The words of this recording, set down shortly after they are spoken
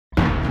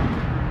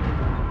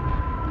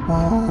We're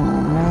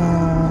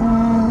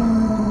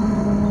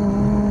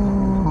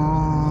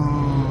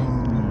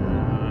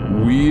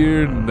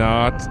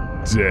Not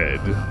Dead,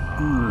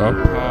 a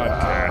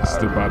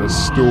podcast about a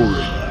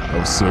story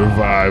of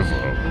survival.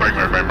 Bang,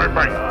 bang, bang, bang,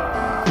 bang.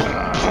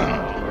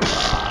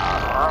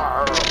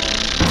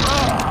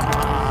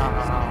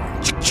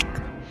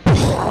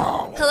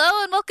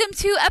 Hello and welcome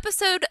to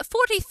episode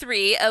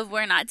 43 of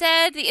We're Not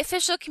Dead, the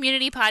official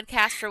community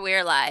podcast for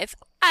We're Alive.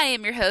 I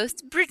am your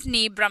host,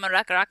 Brittany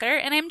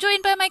Brahmarakaraker, and I'm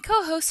joined by my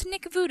co-host,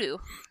 Nick Voodoo.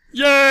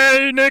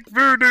 Yay, Nick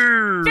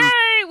Voodoo!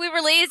 Yay! We were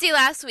lazy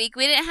last week.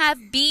 We didn't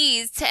have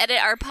bees to edit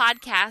our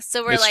podcast,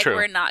 so It's true.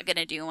 we're not going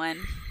to do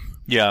one.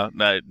 Yeah,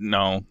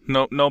 no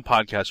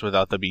podcast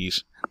without the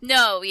bees.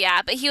 No,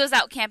 yeah, but he was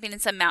out camping in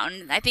some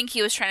mountain. I think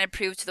he was trying to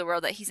prove to the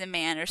world that he's a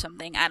man or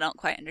something. I don't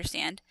quite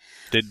understand.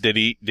 Did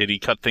he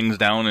cut things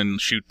down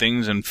and shoot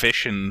things and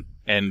fish and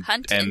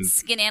Hunt and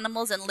skin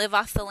animals and live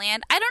off the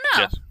land? I don't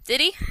know. Yes. Did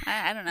he?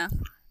 I don't know.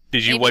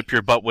 Did you Maybe. wipe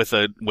your butt with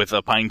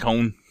a pine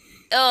cone?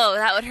 Oh,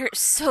 that would hurt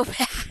so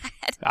bad.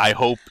 I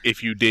hope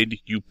if you did,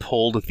 you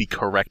pulled the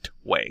correct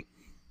way.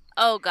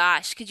 Oh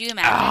gosh, could you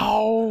imagine?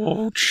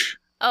 Ouch.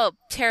 Oh,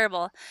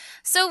 terrible.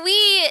 So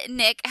we,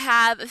 Nick,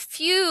 have a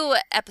few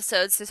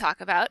episodes to talk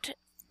about.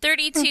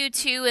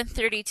 32.2 and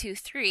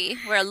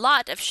 32.3, where a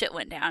lot of shit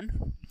went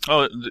down.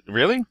 Oh,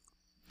 really?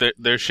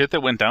 There's shit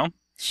that went down?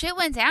 Shit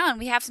went down.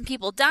 We have some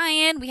people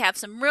dying. We have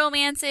some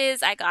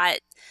romances.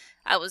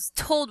 I was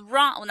told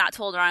wrong. Well, not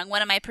told wrong.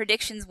 One of my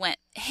predictions went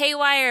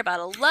haywire about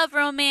a love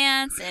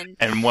romance,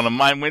 And one of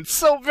mine went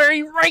so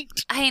very right.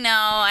 I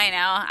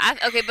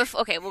know.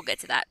 Okay, we'll get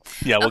to that.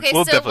 Yeah, we'll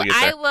definitely get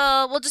there.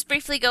 We'll just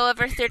briefly go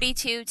over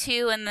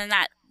 32.2, and then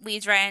that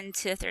leads right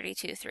into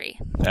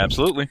 32.3.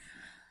 Absolutely.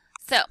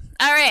 So,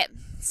 all right.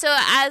 So,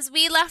 as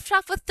we left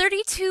off with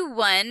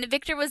 32.1,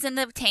 Victor was in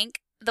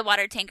the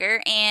water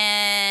tanker,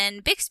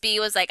 and Bixby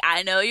was like,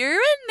 I know you're in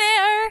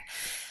there.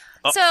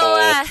 Uh-oh.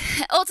 So,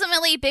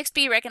 ultimately,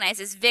 Bixby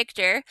recognizes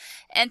Victor,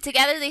 and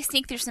together they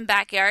sneak through some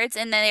backyards,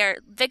 and then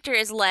Victor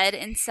is led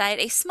inside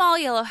a small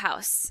yellow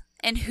house.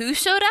 And who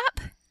showed up?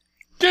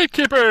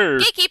 Gatekeeper!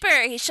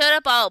 Gatekeeper! He showed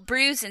up all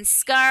bruised and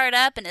scarred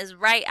up, and his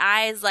right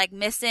eye's,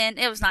 missing.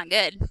 It was not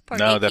good. Poor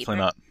No, Gatekeeper. definitely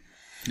not.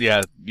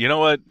 Yeah, you know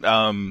what?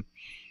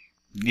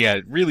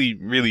 Yeah, really,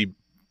 really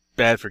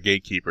bad for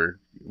Gatekeeper.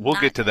 We'll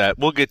get to that.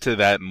 We'll get to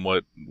that and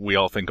what we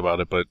all think about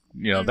it, but,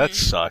 that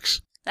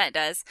sucks. That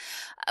does.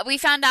 We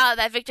found out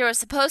that Victor was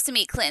supposed to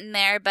meet Clinton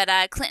there, but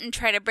Clinton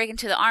tried to break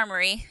into the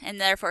armory, and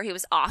therefore he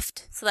was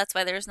offed. So that's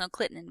why there was no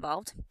Clinton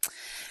involved.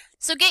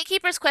 So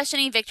Gatekeeper's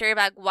questioning Victor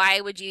about why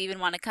would you even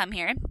want to come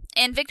here.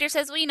 And Victor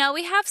says, well,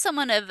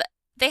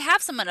 they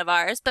have someone of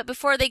ours, but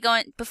before he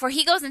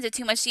goes into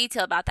too much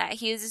detail about that,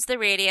 he uses the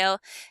radio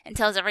and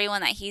tells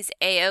everyone that he's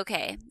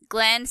A-OK.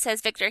 Glenn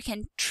says Victor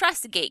can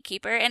trust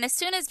Gatekeeper, and as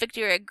soon as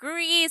Victor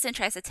agrees and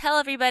tries to tell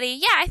everybody,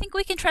 yeah, I think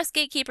we can trust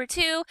Gatekeeper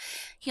too,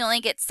 he only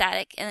gets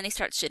static, and then he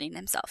starts shitting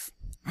himself.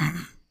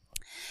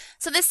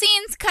 So the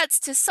scene cuts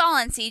to Saul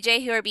and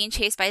CJ, who are being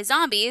chased by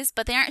zombies,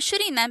 but they aren't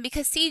shooting them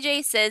because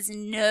CJ says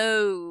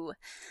no.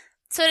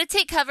 So to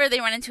take cover, they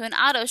run into an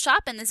auto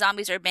shop, and the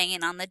zombies are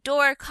banging on the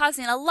door,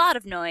 causing a lot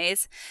of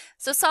noise.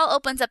 So Saul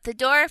opens up the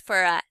door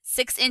for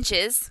 6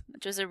 inches,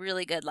 which was a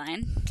really good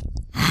line.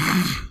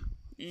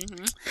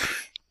 Mm-hmm.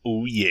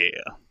 Oh, yeah.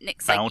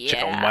 Nick's Bow, like, chicka,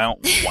 yeah. wow,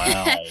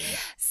 wow.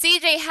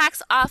 CJ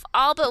hacks off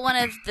all but one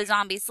of the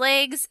zombies'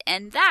 legs,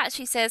 and that,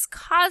 she says,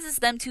 causes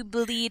them to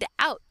bleed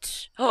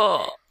out.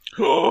 Oh.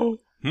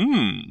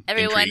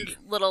 Everyone's Intrigue.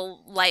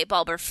 little light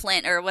bulb or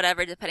flint or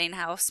whatever, depending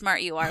how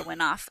smart you are,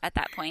 went off at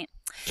that point.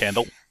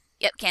 Candle.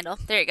 Yep, candle.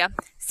 There you go.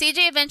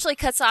 CJ eventually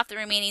cuts off the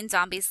remaining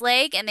zombie's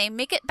leg, and they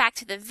make it back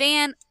to the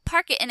van,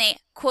 park it in a,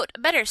 quote,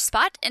 better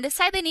spot, and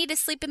decide they need to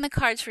sleep in the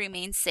car to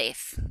remain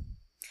safe.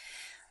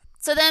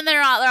 So then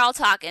they're all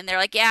talking. They're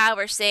like, yeah,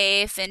 we're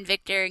safe, and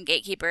Victor and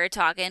Gatekeeper are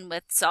talking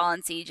with Saul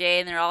and CJ,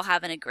 and they're all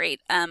having a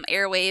great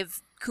airwave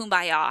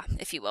kumbaya,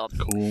 if you will.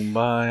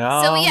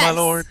 Kumbaya, So yes, my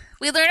lord.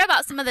 we learned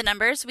about some of the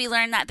numbers. We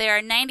learned that there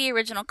are 90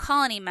 original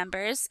colony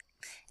members,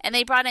 and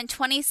they brought in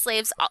 20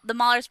 slaves. The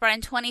Maulers brought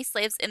in 20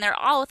 slaves, and they're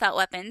all without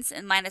weapons,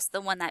 and minus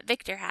the one that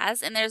Victor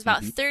has. And there's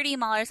about 30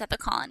 Maulers at the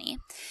colony.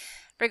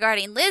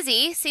 Regarding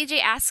Lizzie, CJ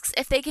asks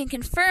if they can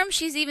confirm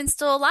she's even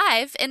still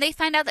alive, and they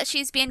find out that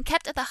she's being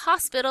kept at the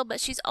hospital,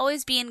 but she's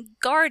always being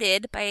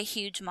guarded by a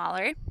huge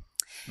Mauler.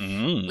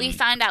 We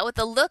find out with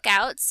the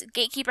lookouts,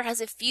 Gatekeeper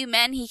has a few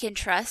men he can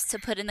trust to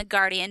put in the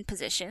guardian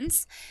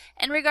positions.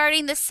 And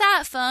regarding the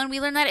sat phone, we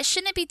learn that it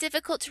shouldn't be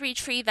difficult to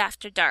retrieve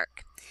after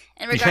dark.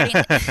 And regarding...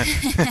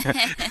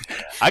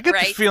 I get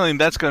Right. the feeling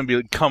that's going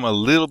to become a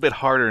little bit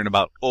harder in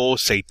about,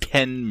 say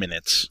 10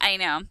 minutes. I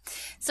know.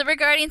 So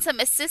regarding some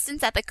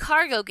assistance at the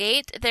cargo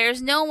gate,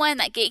 there's no one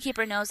that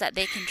Gatekeeper knows that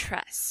they can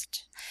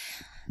trust.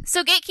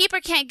 So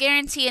Gatekeeper can't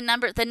guarantee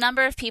the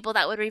number of people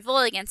that would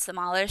revolt against the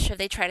Maulers should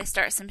they try to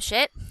start some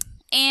shit.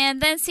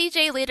 And then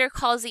CJ later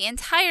calls the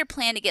entire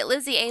plan to get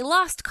Lizzie a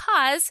lost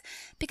cause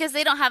because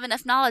they don't have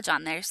enough knowledge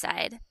on their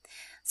side.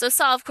 So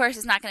Saul, of course,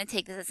 is not going to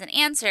take this as an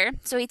answer.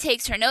 So he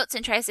takes her notes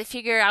and tries to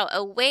figure out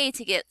a way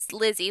to get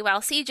Lizzie, while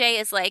CJ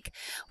is like,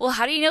 well,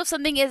 how do you know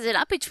something isn't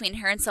up between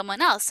her and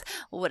someone else?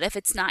 What if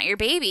it's not your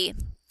baby?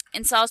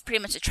 And Saul's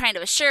pretty much trying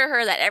to assure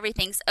her that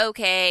everything's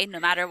okay, no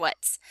matter what.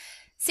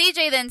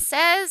 CJ then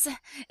says,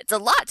 it's a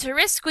lot to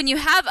risk when you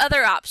have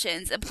other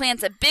options, and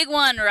plants a big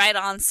one right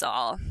on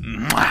Saul.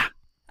 Mwah.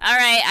 All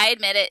right, I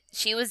admit it.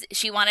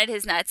 She wanted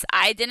his nuts.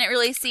 I didn't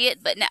really see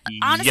it, but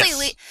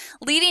honestly, Yes.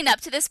 leading up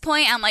to this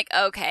point, I'm like,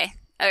 okay,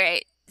 all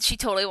right, she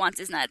totally wants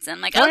his nuts. And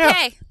I'm like, Oh, yeah.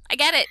 okay, I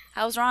get it.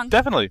 I was wrong.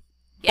 Definitely.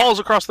 Yeah. Balls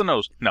across the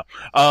nose. No.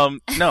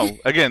 No.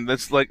 Again,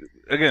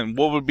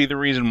 what would be the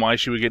reason why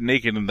she would get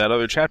naked in that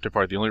other chapter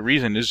part? The only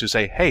reason is to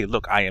say, hey,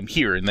 look, I am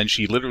here. And then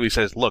she literally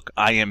says, look,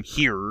 I am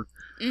here.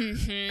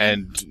 Mm-hmm.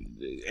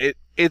 And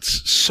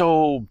it's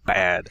so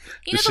bad.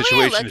 You know, The the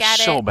way I situation look is at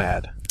so it,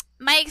 bad.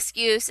 my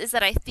excuse is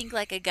that I think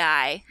like a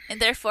guy,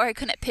 and therefore I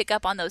couldn't pick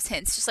up on those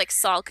hints, just like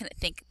Saul couldn't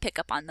pick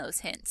up on those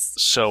hints.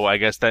 So I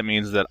guess that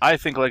means that I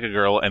think like a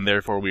girl, and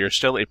therefore we are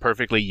still a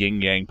perfectly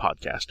yin-yang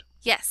podcast.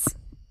 Yes.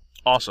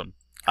 Awesome.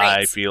 Great.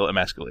 I feel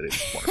emasculated.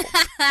 Wonderful.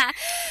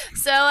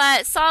 So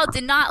Saul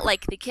did not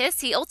like the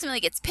kiss. He ultimately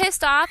gets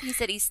pissed off. He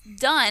said he's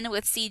done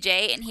with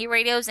CJ, and he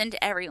radios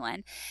into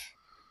everyone,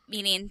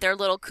 meaning their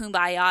little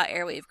kumbaya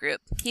airwave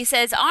group. He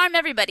says, arm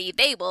everybody,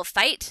 they will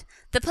fight.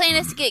 The plan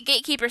is to get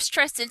Gatekeeper's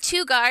trusted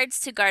 2 guards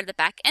to guard the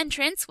back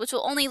entrance, which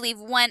will only leave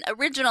 1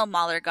 original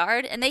Mauler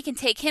guard, and they can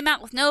take him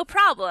out with no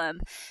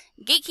problem.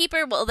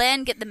 Gatekeeper will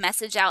then get the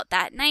message out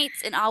that night,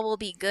 and all will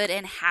be good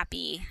and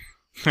happy.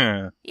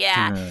 Yeah.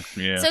 Yeah.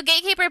 So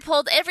Gatekeeper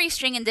pulled every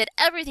string and did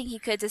everything he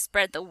could to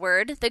spread the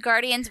word. The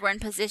Guardians were in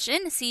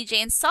position, CJ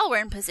and Saul were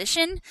in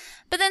position,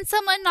 but then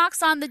someone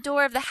knocks on the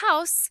door of the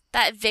house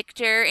that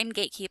Victor and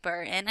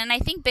Gatekeeper and I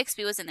think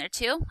Bixby was in there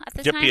too at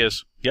the Yep, time. he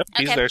is. Yep,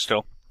 he's Okay. there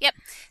still. Yep.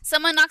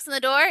 Someone knocks on the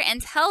door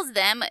and tells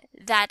them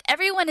that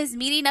everyone is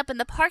meeting up in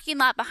the parking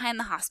lot behind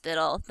the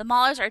hospital. The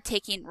Maulers are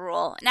taking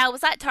rule. Now,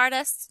 was that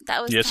Tardis?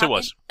 That was Yes, it talking?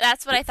 was.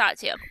 That's what I thought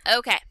too.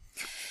 Okay.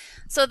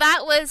 So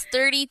that was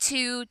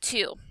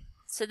 32-2.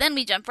 So then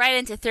we jump right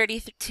into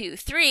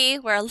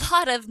 32-3, where a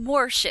lot of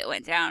more shit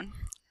went down.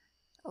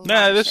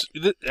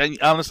 And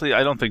honestly,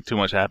 I don't think too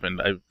much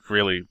happened.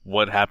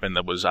 What happened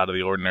that was out of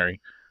the ordinary?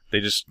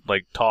 They just,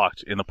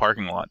 talked in the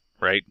parking lot,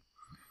 right?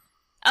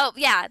 Oh,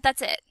 yeah,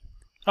 that's it.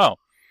 Oh.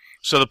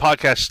 So the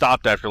podcast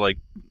stopped after,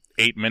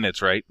 8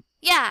 minutes, right?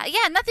 Yeah,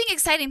 nothing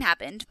exciting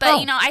happened.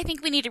 But, I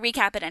think we need to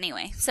recap it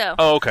anyway. So.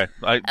 Oh, okay.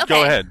 Go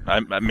Okay. ahead.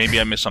 Maybe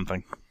I missed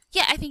something.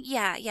 Yeah, I think,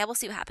 yeah, we'll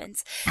see what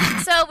happens.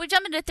 So we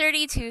jump into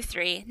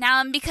 32-3.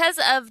 Now, because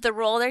of the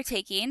role they're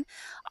taking,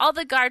 all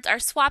the guards are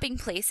swapping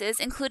places,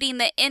 including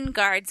the inn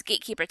guards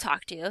Gatekeeper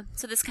talked to.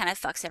 So this kind of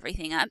fucks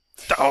everything up.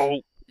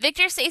 Oh.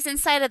 Victor stays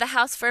inside of the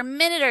house for a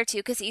minute or two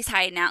because he's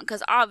hiding out,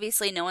 because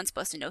obviously no one's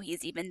supposed to know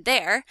he's even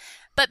there.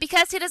 But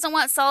because he doesn't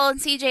want Saul and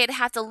CJ to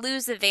have to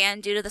lose the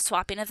van due to the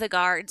swapping of the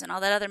guards and all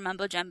that other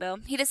mumbo-jumbo,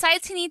 he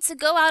decides he needs to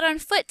go out on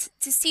foot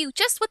to see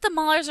just what the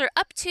Maulers are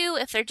up to,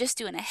 if they're just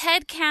doing a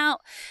head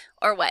count,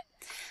 or what.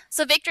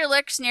 So Victor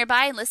lurks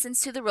nearby and listens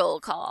to the roll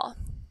call.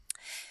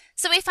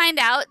 So we find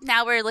out,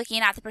 now we're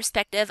looking at the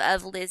perspective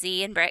of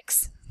Lizzie and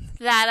Brix,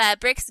 that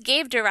Brix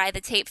gave Durai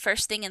the tape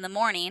first thing in the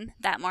morning,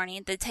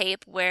 the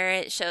tape where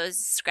it shows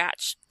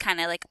Scratch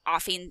kind of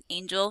offing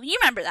Angel. You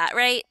remember that,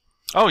 right?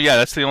 Oh yeah,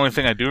 that's the only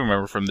thing I do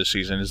remember from this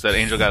season is that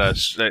Angel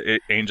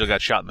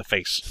got shot in the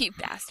face, You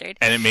bastard.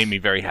 and it made me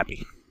very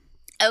happy.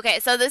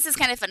 Okay, so this is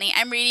kind of funny.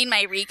 I'm reading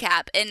my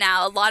recap, and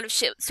now a lot of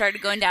shit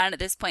started going down at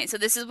this point. So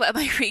this is what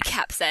my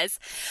recap says.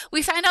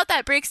 We find out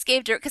that Brix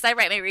gave because I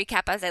write my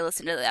recap as I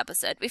listen to the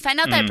episode. We find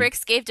out that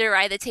Brix gave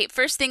Durai the tape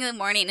first thing in the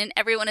morning, and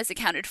everyone is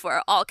accounted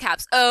for. All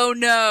caps. Oh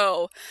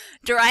no!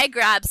 Durai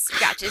grabs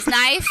Scratch's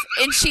knife,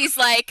 and she's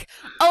like,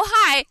 "Oh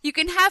hi, you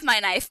can have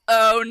my knife."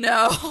 Oh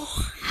no!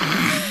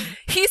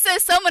 He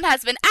says someone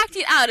has been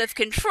acting out of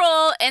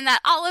control and that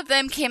all of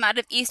them came out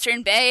of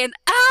Eastern Bay and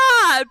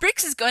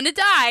Brix is going to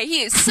die.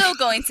 He is so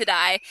going to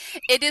die.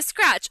 It is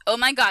Scratch. Oh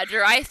my god,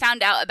 Durai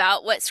found out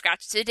about what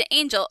Scratch did to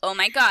Angel. Oh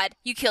my god,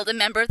 you killed a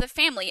member of the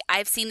family.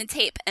 I've seen the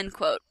tape, end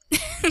quote.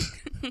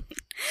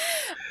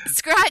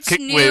 Scratch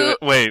knew...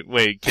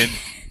 Wait.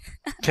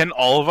 Can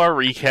all of our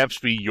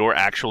recaps be your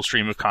actual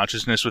stream of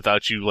consciousness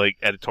without you,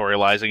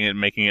 editorializing it and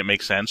making it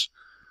make sense?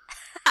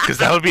 Because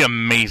that would be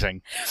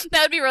amazing.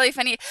 That would be really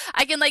funny.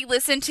 I can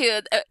listen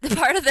to the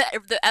part of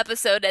the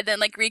episode and then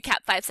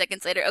recap 5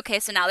 seconds later. Okay,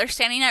 so now they're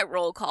standing at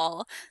roll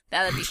call.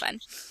 That would be fun.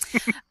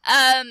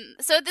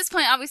 So at this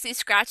point, obviously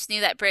Scratch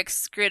knew that Brix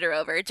screwed her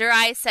over.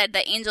 Durai said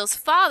that Angel's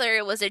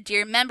father was a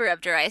dear member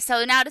of Durai.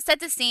 So now to set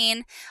the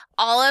scene,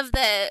 all of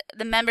the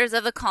members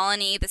of the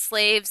colony, the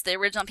slaves, the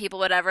original people,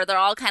 whatever, they're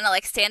all kind of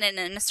standing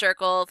in a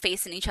circle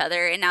facing each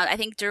other. And now I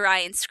think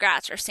Durai and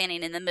Scratch are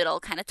standing in the middle,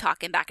 kind of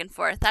talking back and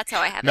forth. That's how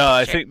I have it. No,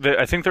 I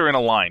pictured. think they're in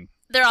a line.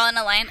 They're all in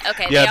a line?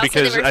 Okay. Yeah, they all said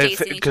because they were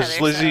facing each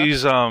other,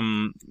 Lizzie's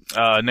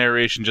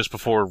narration just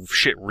before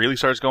shit really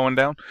starts going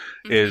down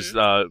is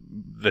that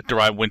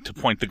Durai went to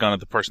point the gun at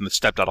the person that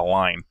stepped out of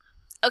line.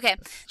 Okay.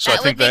 So I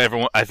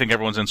think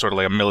everyone's in sort of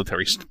like a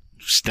military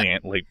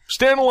stand alone.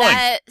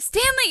 Stanley,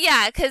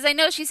 yeah, because I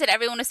know she said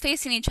everyone was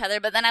facing each other,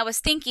 but then I was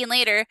thinking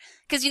later,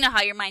 because you know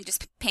how your mind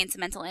just paints a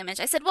mental image.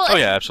 I said, well,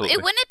 absolutely.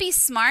 It would not be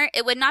smart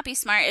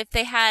if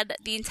they had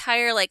the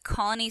entire like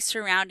colony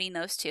surrounding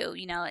those two,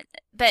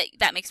 but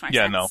that makes more sense.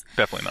 Yeah, no,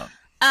 definitely not.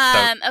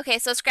 Okay,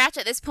 so Scratch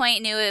at this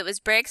point knew it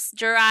was Brix.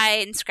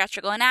 Durai and Scratch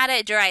are going at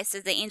it. Durai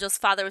says the Angel's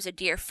father was a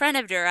dear friend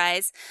of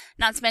Durai's.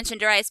 Not to mention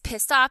Durai is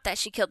pissed off that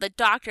she killed the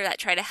doctor that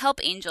tried to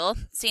help Angel,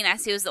 seeing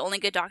as he was the only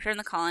good doctor in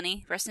the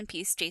colony. Rest in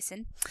peace,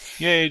 Jason.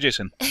 Yay,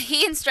 Jason.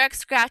 He instructs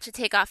Scratch to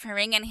take off her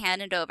ring and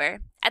hand it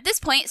over. At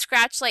this point,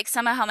 Scratch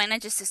somehow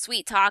manages to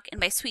sweet talk,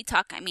 and by sweet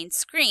talk I mean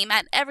scream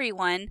at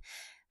everyone,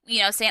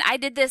 saying, I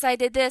did this,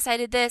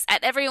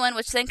 at everyone,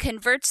 which then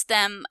converts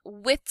them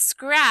with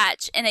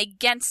Scratch and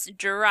against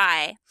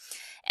Durai.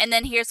 And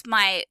then here's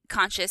my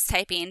conscious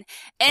typing.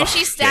 And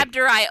she stabbed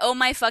Durai. Oh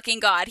my fucking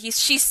god.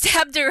 She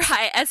stabbed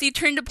Durai as he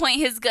turned to point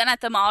his gun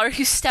at the Mauler,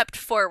 who stepped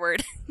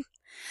forward.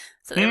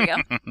 So there we go.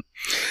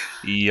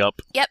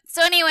 Yep.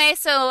 So anyway,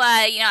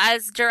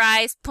 as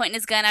Durai's pointing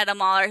his gun at a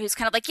Mauler, who's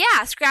kind of like,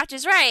 yeah, Scratch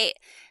is right.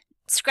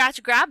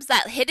 Scratch grabs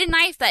that hidden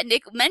knife that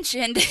Nick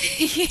mentioned.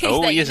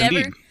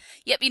 Indeed.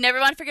 Yep, you never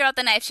want to forget about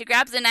the knife. She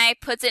grabs the knife,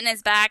 puts it in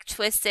his back,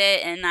 twists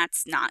it, and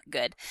that's not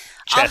good.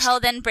 Chest. All hell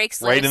then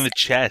breaks loose. Right in the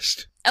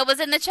chest. Oh,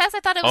 was it in the chest? I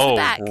thought it was the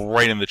back.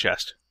 Right in the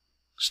chest.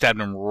 Stabbed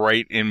him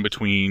right in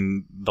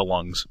between the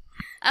lungs.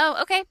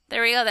 Oh, okay.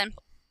 There we go then.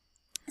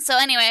 So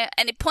anyway,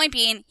 and the point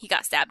being, he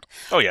got stabbed.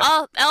 Oh, yeah.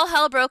 All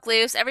hell broke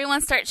loose.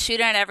 Everyone starts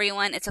shooting at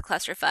everyone. It's a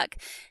clusterfuck.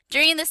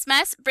 During this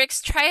mess,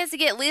 Brix tries to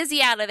get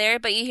Lizzie out of there,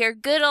 but you hear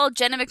good old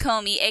Jenna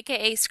McComey,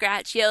 a.k.a.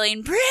 Scratch,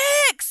 yelling,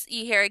 Brix!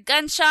 You hear a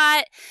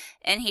gunshot,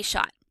 and he's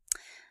shot.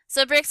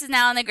 So Brix is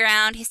now on the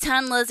ground. He's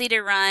telling Lizzie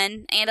to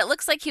run, and it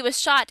looks like he was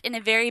shot in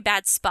a very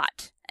bad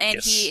spot. And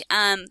he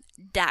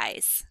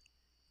dies.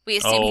 We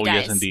assume he dies. Oh,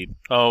 yes, indeed.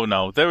 Oh,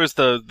 no. There was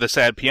the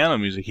sad piano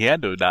music. He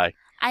had to die.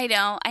 I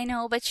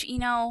know, but it's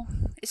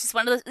just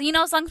one of those,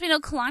 as long as we know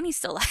Kalani's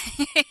still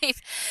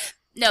alive.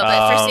 No,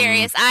 but for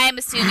serious, I am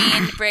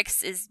assuming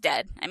Brix is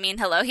dead. I mean,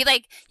 hello.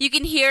 You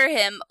can hear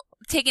him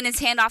taking his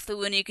hand off the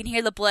wound. You can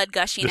hear the blood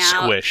gushing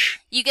out. The squish.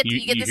 You get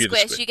the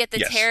squish. You get the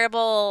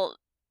terrible,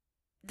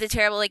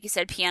 like you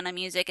said, piano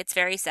music. It's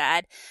very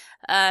sad.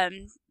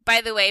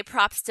 By the way,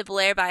 props to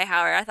Blair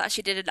Byhauer. I thought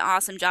she did an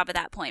awesome job at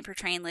that point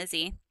portraying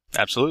Lizzie.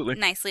 Absolutely.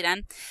 Nicely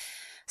done.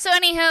 So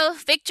anyhow,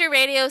 Victor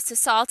radios to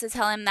Saul to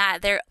tell him that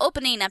they're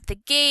opening up the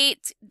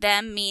gate,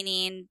 them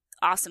meaning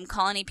awesome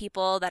colony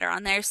people that are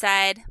on their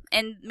side,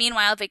 and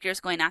meanwhile Victor's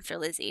going after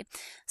Lizzie.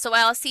 So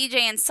while CJ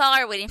and Saul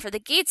are waiting for the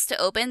gates to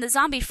open, the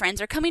zombie friends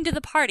are coming to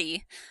the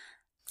party.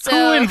 So,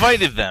 who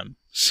invited them?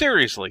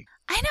 Seriously.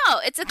 I know,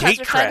 it's a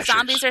clusterfuck.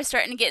 Zombies are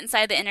starting to get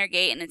inside the inner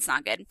gate, and it's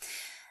not good.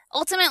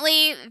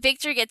 Ultimately,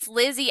 Victor gets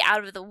Lizzie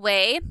out of the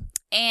way,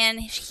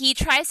 and he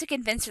tries to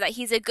convince her that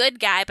he's a good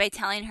guy by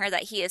telling her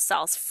that he is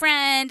Saul's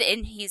friend,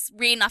 and he's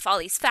reading off all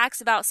these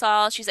facts about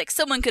Saul. She's like,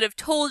 someone could have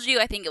told you.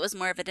 I think it was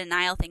more of a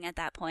denial thing at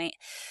that point.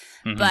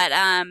 Mm-hmm. But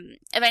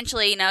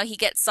eventually, he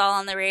gets Saul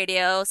on the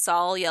radio.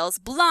 Saul yells,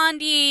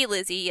 Blondie.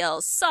 Lizzie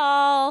yells,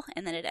 Saul.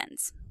 And then it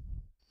ends.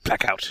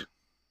 Blackout.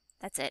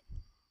 That's it.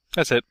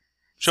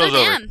 Show's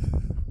over.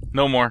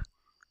 No more.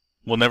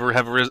 We'll never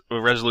have a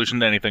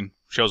resolution to anything.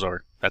 Show's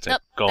over. That's it.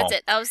 Go home.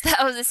 That's it.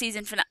 That was the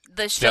season finale.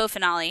 The show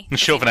finale. The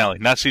show finale,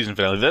 not season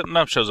finale.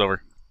 No, show's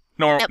over.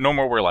 No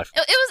more We're Life.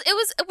 It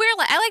was We're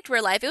Life. I liked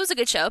We're Life. It was a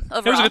good show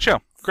overall. It was a good show.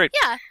 Great.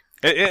 Yeah.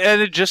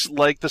 And it just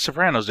like The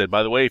Sopranos did.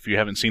 By the way, if you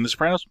haven't seen The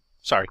Sopranos,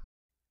 sorry.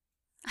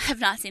 I have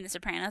not seen The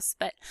Sopranos,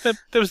 but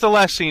there was the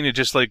last scene. It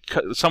just like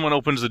someone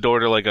opens the door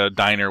to like a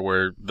diner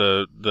where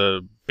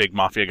the big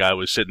mafia guy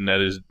was sitting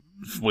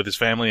with his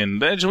family,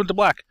 and then it just went to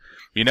black.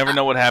 You never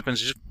know what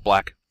happens. It's just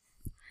black.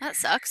 That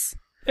sucks.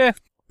 Yeah.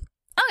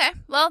 Okay,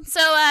 well,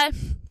 so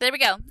there we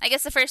go. I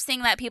guess the first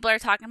thing that people are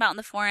talking about in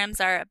the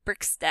forums are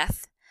Brix's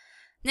death.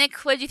 Nick,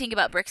 what did you think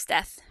about Brix's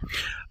death?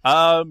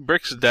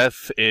 Brix's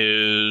death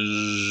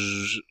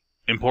is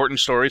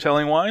important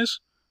storytelling-wise,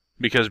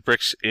 because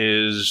Brix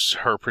is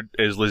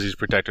Lizzie's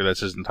protector. That's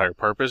his entire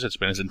purpose. It's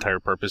been his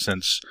entire purpose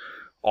since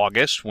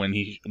August when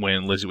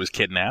Lizzie was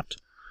kidnapped.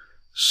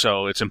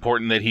 So it's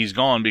important that he's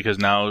gone because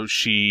now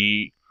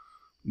she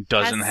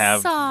doesn't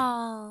have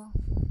Saul.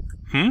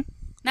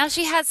 Now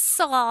she has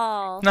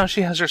Saul. Now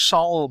she has her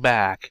Saul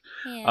back.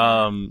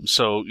 Yeah.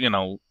 So,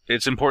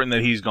 it's important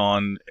that he's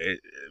gone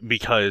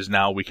because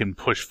now we can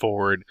push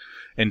forward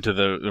into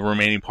the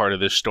remaining part of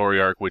this story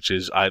arc, which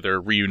is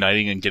either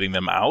reuniting and getting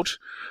them out,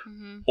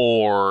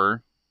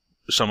 or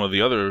some of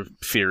the other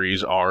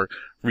theories are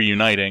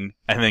reuniting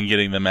and then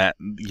getting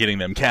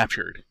them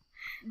captured.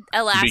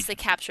 Alas, the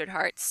captured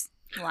hearts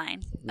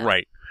line.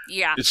 Right.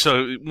 Yeah.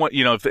 So,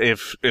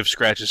 if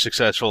Scratch is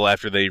successful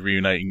after they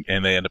reunite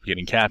and they end up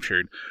getting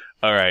captured,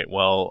 all right,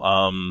 well,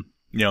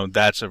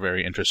 that's a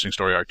very interesting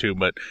story arc too,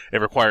 but it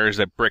requires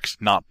that Brix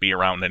not be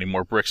around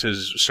anymore. Brix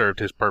has served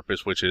his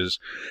purpose, which is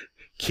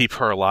keep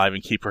her alive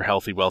and keep her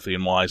healthy, wealthy,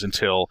 and wise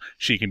until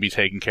she can be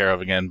taken care of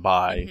again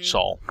by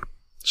Saul.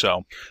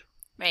 So,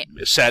 Right.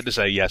 Sad to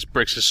say, yes,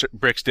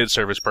 Brix did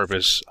serve his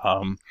purpose,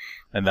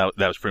 and that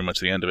was pretty much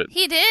the end of it.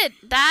 He did.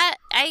 That,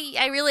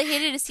 I really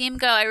hated to see him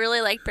go. I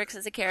really like Brix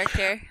as a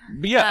character.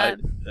 But yeah,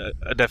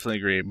 I definitely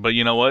agree. But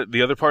you know what?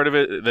 The other part of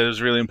it that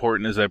is really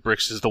important is that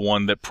Brix is the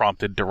one that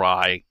prompted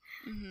Durai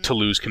to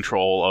lose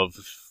control of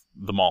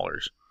the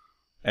Maulers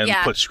and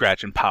put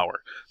Scratch in power.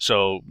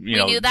 So, we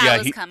knew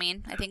that was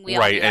coming. I think we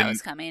all knew that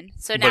was coming.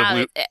 So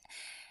now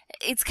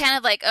it's kind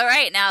of like, all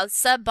right, now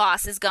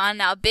sub-boss is gone,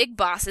 now big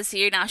boss is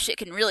here, now shit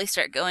can really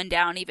start going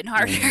down even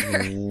harder.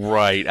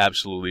 Right,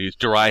 absolutely.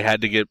 Durai had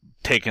to get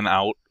taken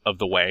out of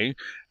the way,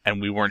 and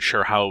we weren't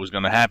sure how it was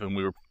going to happen.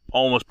 We were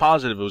almost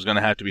positive it was going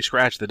to have to be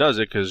Scratch that does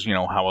it, because,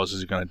 how else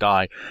is he going to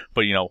die?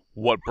 But,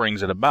 what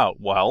brings it about?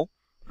 Well,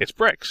 it's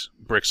Brix.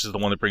 Brix is the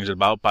one that brings it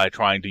about by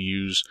trying to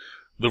use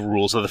the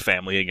rules of the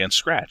family against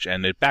Scratch,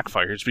 and it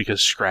backfires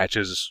because Scratch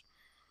is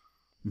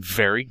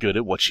very good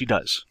at what she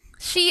does.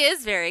 She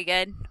is very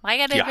good. Well, I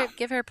gotta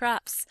give her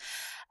props.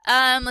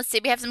 Let's see.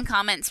 We have some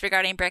comments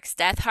regarding Brix's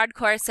death.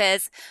 Hardcore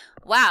says,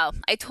 "Wow,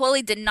 I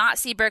totally did not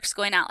see Brix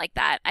going out like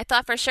that. I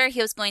thought for sure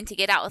he was going to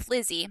get out with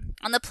Lizzie.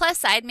 On the plus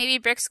side, maybe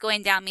Brix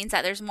going down means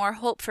that there's more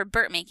hope for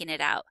Bert making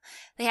it out.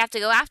 They have to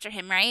go after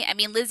him, right? I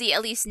mean, Lizzie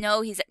at least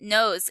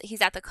knows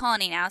he's at the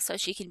colony now, so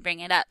she can bring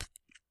it up."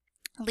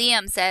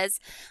 Liam says,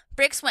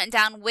 "Brix went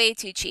down way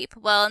too cheap.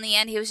 Well, in the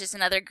end, he was just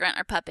another grunt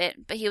or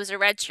puppet, but he was a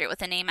red shirt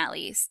with a name at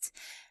least."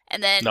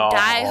 And then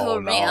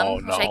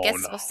Dihorium, which I guess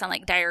is supposed to sound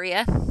like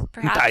diarrhea,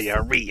 perhaps.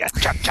 Diarrhea,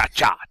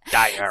 cha-cha-cha.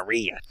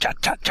 Diarrhea,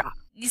 cha-cha-cha.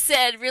 You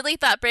said, "Really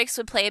thought Brix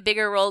would play a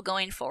bigger role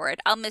going forward.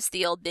 I'll miss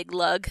the old big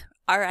lug.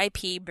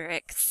 R.I.P.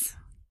 Brix."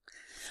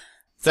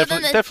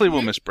 Definitely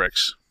will miss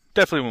Brix.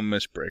 Definitely will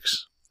miss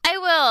Brix. I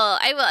will.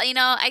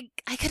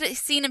 I could have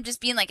seen him just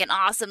being like an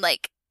awesome,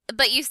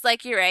 but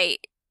you're right.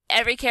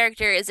 Every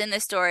character is in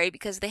this story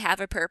because they have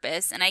a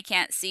purpose, and I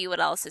can't see what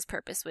else his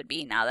purpose would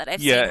be now that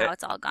I've seen how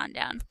it's all gone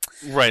down.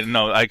 Right?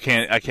 No, I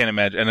can't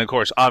imagine. And of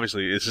course,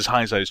 obviously, this is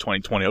hindsight is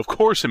 2020. Of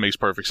course, it makes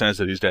perfect sense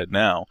that he's dead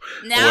now.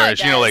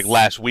 Whereas, like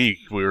last week,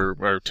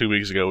 or 2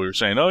 weeks ago, we were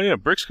saying, "Oh yeah,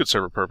 Brix could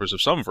serve a purpose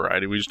of some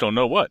variety. We just don't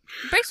know what."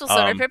 Brix will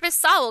serve a purpose.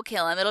 Saul will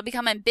kill him. It'll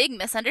become a big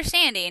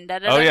misunderstanding.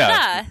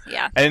 Yeah.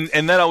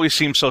 And that always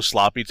seems so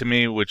sloppy to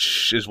me,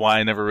 which is why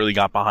I never really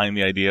got behind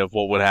the idea of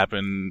what would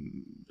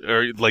happen.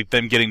 Or like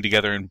them getting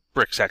together and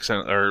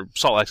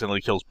Saul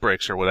accidentally kills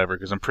Brix or whatever,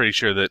 because I'm pretty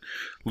sure that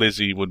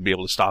Lizzie would be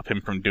able to stop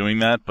him from doing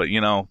that. But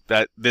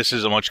that this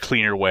is a much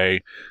cleaner way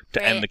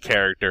to end the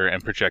character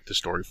and project the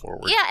story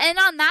forward. Yeah, and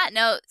on that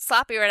note,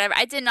 sloppy or whatever,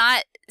 I did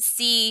not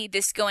see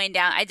this going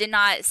down. I did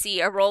not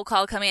see a roll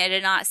call coming. I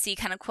did not see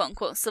kind of quote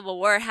unquote civil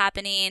war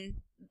happening.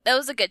 That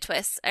was a good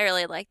twist. I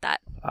really liked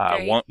that.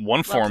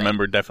 One forum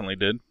member definitely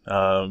did.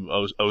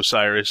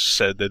 Osiris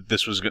said that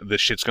this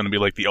shit's going to be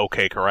like the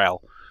OK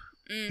Corral.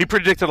 He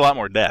predicted a lot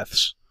more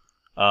deaths,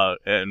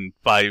 and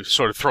by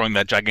sort of throwing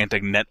that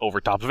gigantic net over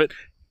top of it,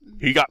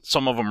 he got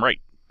some of them right,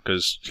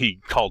 because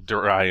he called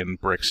Durai and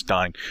Brix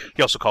dying.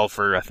 He also called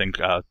for, I think,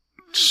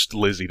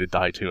 Lizzie to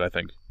die too, I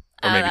think.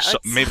 Or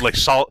maybe like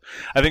Saul.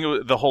 I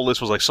think the whole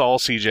list was like Saul,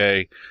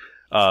 CJ,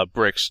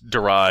 Brix,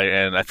 Durai,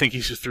 and I think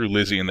he threw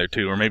Lizzie in there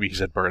too, or maybe he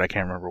said Bert. I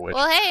can't remember which.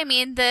 Well, hey, I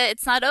mean,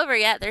 it's not over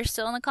yet. They're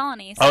still in the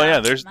colony.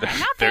 So there's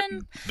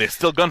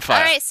still gunfire.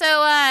 All right, so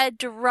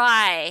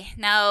Durai.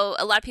 Now,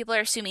 a lot of people are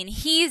assuming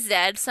he's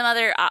dead. Some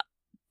other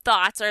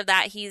thoughts are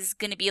that he's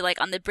going to be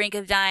like on the brink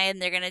of dying.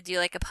 They're going to do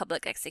like a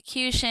public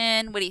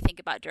execution. What do you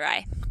think about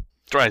Durai?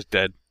 Durai's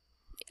dead.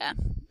 Yeah.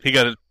 He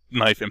got a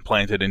knife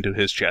implanted into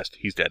his chest.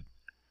 He's dead.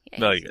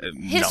 Yeah,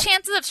 his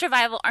chances of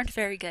survival aren't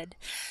very good.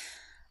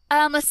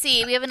 Let's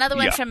see. We have another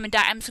one from,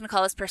 I'm just going to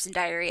call this person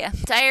Diarrhea.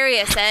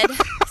 Diarrhea said,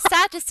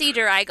 "Sad to see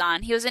Durai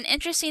gone. He was an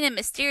interesting and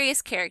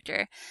mysterious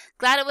character.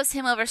 Glad it was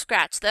him over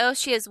Scratch, though.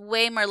 She has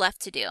way more left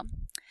to do."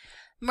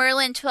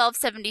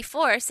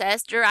 Merlin1274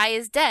 says, "Durai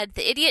is dead.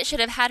 The idiot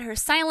should have had her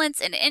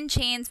silenced and in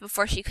chains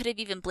before she could have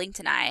even blinked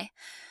an eye."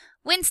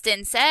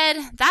 Winston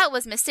said, "That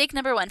was mistake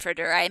number 1 for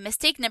Durai.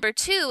 Mistake number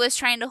 2 was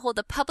trying to hold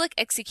a public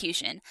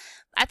execution.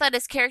 I thought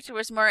his character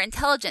was more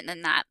intelligent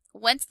than that.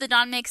 Once the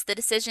Don makes the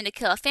decision to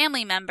kill a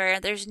family member,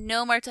 there's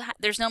no more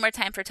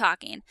time for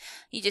talking.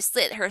 You just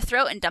slit her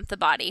throat and dump the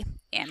body.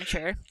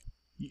 Amateur."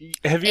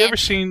 Have you ever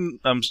seen,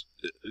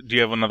 do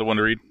you have another one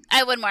to read? I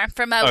have one more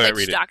from a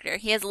witch doctor.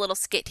 He has a little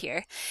skit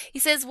here. He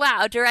says,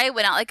 "Wow, Durai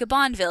went out like a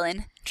Bond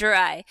villain.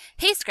 Durai,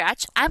 hey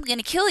Scratch, I'm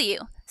gonna kill you.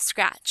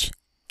 Scratch,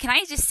 can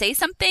I just say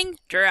something?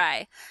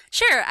 Durai,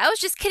 sure, I was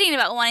just kidding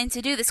about wanting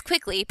to do this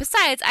quickly.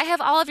 Besides, I have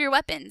all of your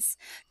weapons.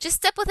 Just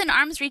step within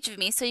arm's reach of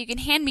me so you can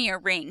hand me your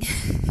ring."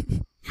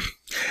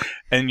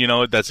 And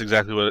that's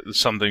exactly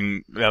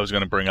something that I was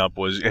going to bring up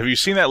was, have you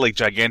seen that like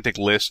gigantic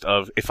list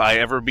of if I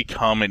ever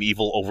become an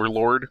evil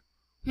overlord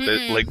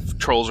that like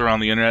trolls around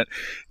the internet?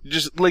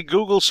 Just like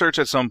Google search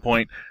at some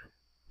point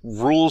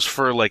rules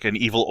for like an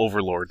evil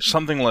overlord,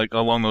 something like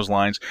along those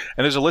lines.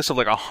 And there's a list of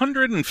like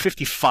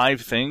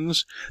 155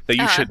 things that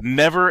you should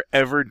never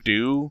ever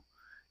do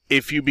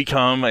if you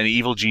become an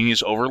evil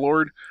genius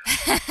overlord.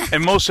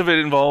 And most of it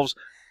involves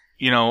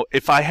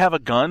if I have a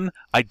gun,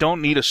 I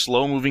don't need a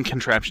slow-moving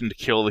contraption to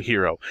kill the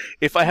hero.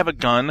 If I have a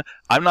gun,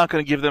 I'm not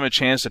going to give them a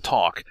chance to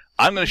talk.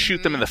 I'm going to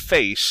shoot them in the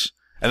face,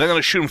 and then I'm going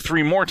to shoot them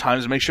 3 more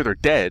times to make sure they're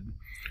dead.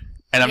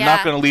 And I'm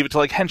not going to leave it to,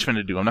 like, henchmen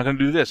to do. I'm not going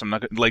to do this. I'm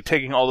not like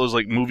taking all those,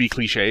 like, movie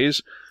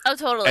cliches. Oh,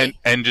 totally.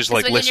 And just,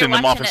 like, listing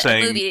them off and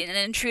saying... movie and an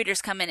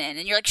intruder's coming in,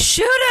 and you're like,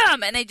 shoot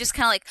him! And they just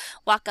kind of, like,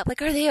 walk up,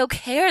 like, are they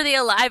okay? Are they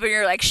alive? And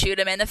you're like, shoot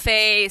him in the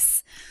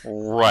face.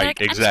 Right, like,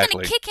 exactly. I'm just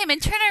going to kick him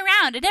and turn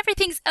around, and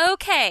everything's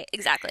okay.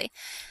 Exactly.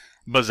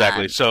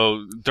 Exactly.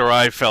 So,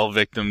 Durai fell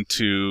victim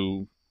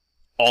to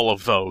all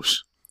of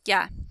those.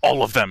 Yeah.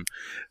 All of them.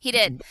 He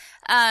did.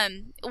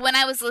 When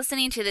I was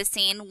listening to the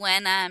scene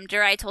when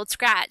Durai told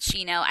Scratch,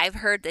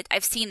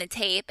 I've seen the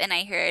tape and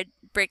I heard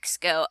Brix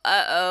go,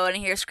 uh-oh, and I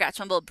hear Scratch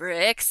mumble,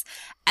 Brix.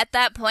 At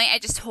that point,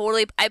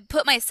 I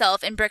put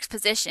myself in Brix's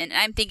position, and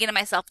I'm thinking to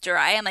myself,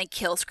 Durai, I'm like,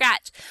 kill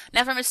Scratch.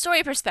 Now, from a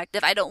story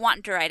perspective, I don't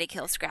want Durai to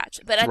kill Scratch,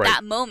 but at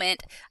that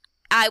moment,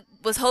 I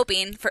was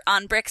hoping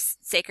on Brix's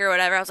sake or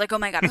whatever. I was like, oh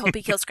my god, I hope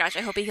he kills Scratch.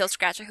 I hope he kills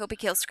Scratch. I hope he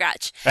kills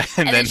Scratch.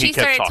 And then she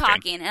started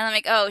talking. And I'm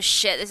like, oh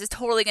shit, this is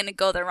totally going to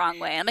go the wrong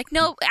way. I'm like,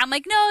 no,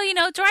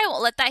 Durai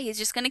won't let that. He's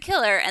just going to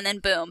kill her. And then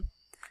boom.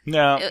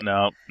 No.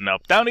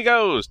 Down he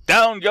goes.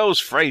 Down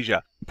goes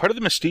Frasier. Part of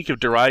the mystique of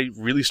Durai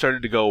really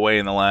started to go away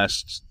in the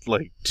last,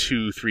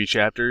 2-3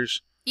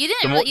 chapters. You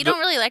don't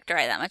really like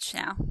Durai that much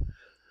now.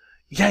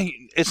 Yeah,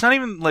 it's not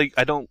even like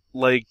I don't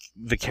like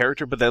the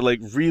character, but that,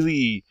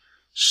 really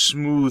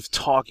smooth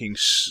talking,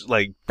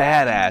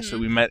 badass that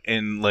we met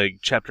in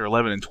chapter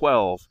 11 and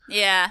 12.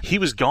 Yeah, he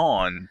was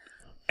gone,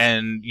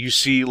 and you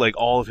see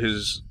all of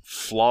his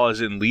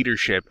flaws in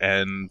leadership,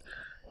 and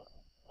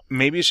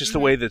maybe it's just the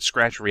way that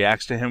Scratch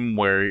reacts to him,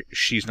 where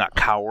she's not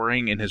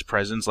cowering in his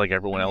presence like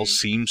everyone else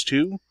seems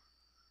to,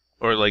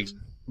 or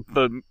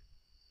but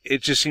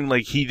it just seemed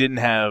like he didn't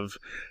have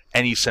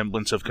any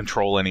semblance of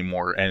control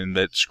anymore, and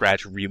that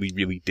Scratch really,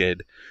 really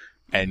did.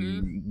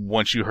 And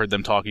once you heard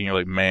them talking, you're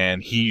like,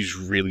 man, he's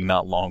really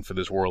not long for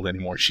this world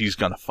anymore. She's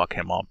gonna fuck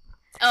him up.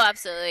 Oh,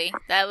 absolutely.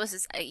 That was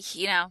just,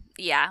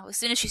 yeah. As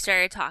soon as she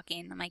started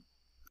talking, I'm like,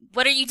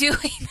 what are you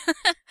doing?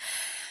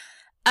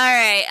 All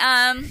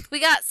right. We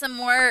got some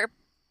more,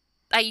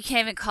 you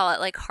can't even call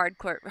it hard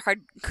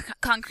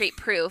concrete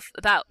proof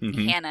about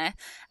Hannah.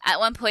 At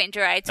one point,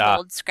 Durai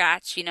told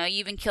Scratch, you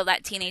even killed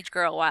that teenage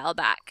girl a while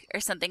back, or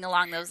something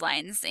along those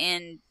lines.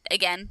 And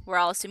again, we're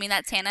all assuming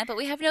that's Hannah, but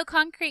we have no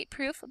concrete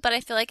proof, but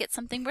I feel like it's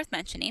something worth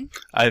mentioning.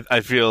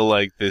 I feel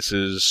like this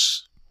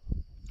is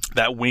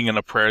that wing and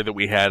a prayer that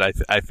we had.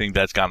 I think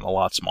that's gotten a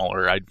lot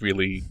smaller. I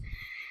really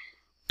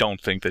don't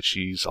think that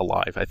she's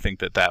alive. I think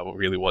that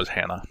really was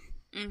Hannah.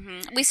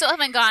 We still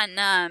haven't gotten,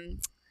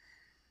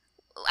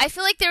 I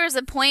feel like there was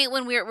a point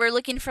when we're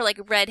looking for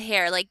red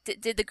hair.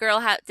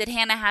 Did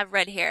Hannah have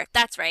red hair?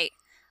 That's right.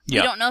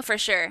 Yeah. We don't know for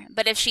sure,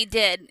 but if she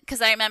did,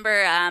 because I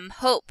remember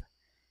Hope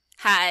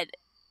had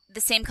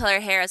the same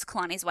color hair as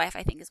Kalani's wife,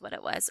 I think is what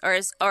it was, or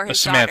his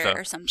Samantha. daughter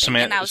or something.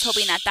 And I was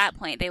hoping at that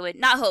point they would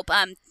not Hope.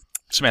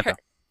 Samantha.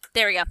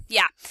 There we go.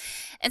 Yeah.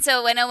 And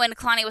so I know when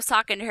Kalani was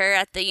talking to her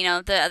at the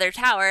the other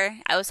tower,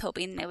 I was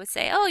hoping they would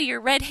say, "Oh, your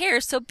red hair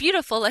is so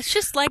beautiful. Let's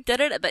just da da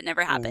da," but it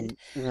never happened.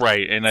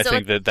 Right, and I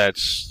think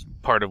that's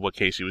part of what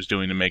Casey was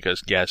doing to make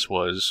us guess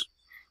was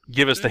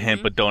give us the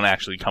hint, but don't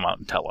actually come out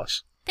and tell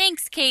us.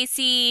 Thanks,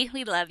 Casey.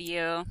 We love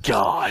you.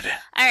 God.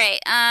 All right.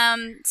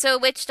 So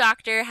Witch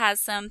Doctor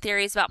has some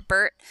theories about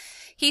Bert.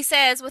 He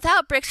says,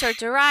 without Brix or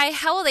Durai,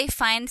 how will they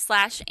find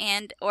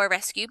 / or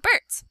rescue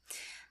Bert?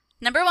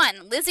 Number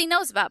 1, Lizzie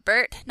knows about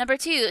Bert. Number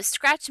 2,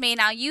 Scratch may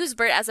now use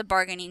Bert as a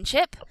bargaining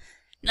chip.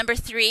 Number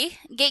 3,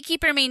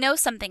 Gatekeeper may know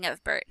something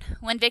of Bert.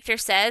 When Victor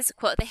says,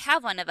 quote, they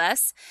have one of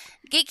us,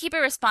 Gatekeeper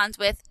responds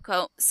with,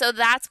 quote, so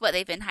that's what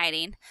they've been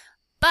hiding.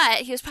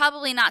 But he was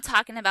probably not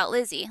talking about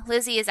Lizzie.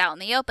 Lizzie is out in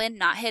the open,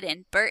 not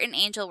hidden. Bert and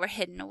Angel were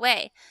hidden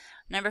away.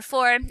 Number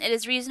 4, it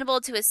is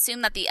reasonable to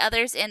assume that the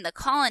others in the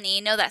colony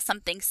know that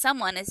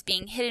someone is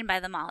being hidden by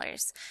the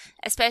Maulers,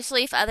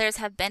 especially if others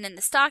have been in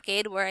the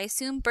stockade, where I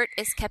assume Bert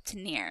is kept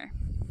near.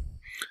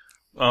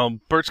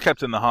 Bert's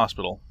kept in the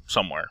hospital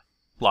somewhere,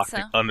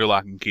 under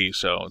lock and key,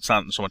 so it's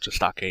not so much a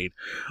stockade.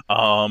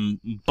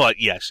 But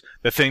yes,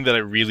 the thing that I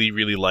really,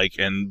 really like,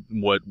 and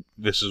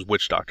this is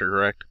Witch Doctor,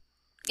 correct?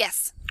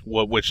 Yes.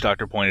 What Witch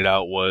Doctor pointed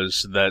out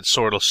was that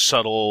sort of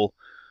subtle,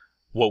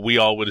 what we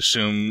all would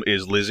assume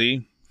is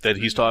Lizzie, that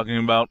he's talking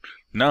about.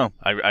 No,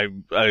 I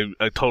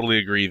totally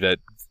agree that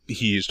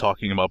he is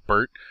talking about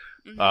Bert.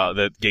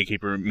 That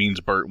Gatekeeper means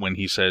Bert when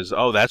he says,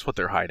 "Oh, that's what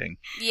they're hiding."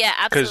 Yeah,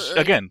 absolutely. Because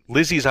again,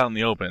 Lizzie's out in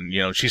the open.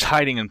 She's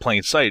hiding in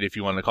plain sight, if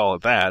you want to call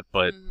it that.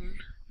 But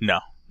no,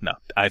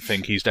 I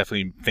think he's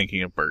definitely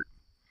thinking of Bert.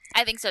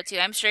 I think so too.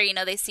 I'm sure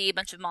they see a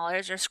bunch of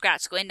Maulers or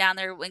Scratch going down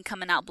there and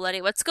coming out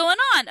bloody. What's going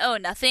on? Oh,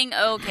 nothing.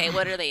 Okay,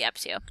 what are they up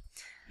to?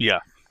 Yeah.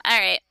 All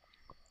right.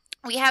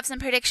 We have some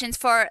predictions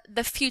for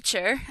the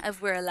future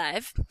of We're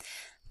Alive.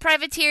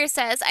 Privateer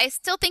says, I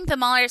still think the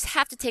Maulers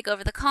have to take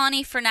over the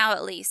colony for now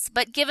at least,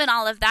 but given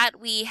all of that,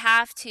 we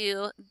have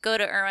to go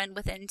to Irwin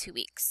within 2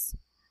 weeks.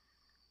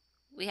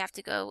 We have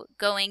to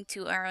going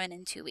to Irwin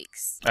in 2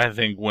 weeks. I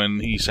think when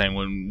he's saying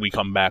when we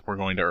come back, we're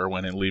going to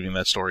Irwin and leaving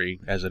that story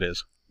as it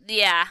is.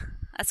 Yeah,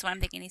 that's what I'm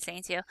thinking he's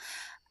saying too.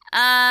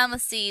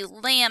 Let's see.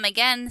 Liam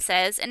again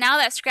says, and now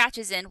that Scratch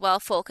is in,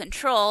 full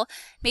control,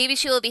 maybe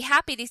she will be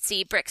happy to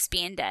see Brix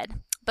being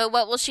dead. But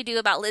what will she do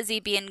about Lizzie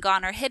being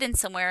gone or hidden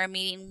somewhere or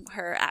meeting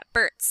her at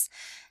Bert's?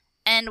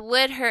 And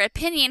would her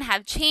opinion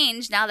have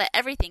changed now that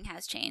everything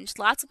has changed?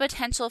 Lots of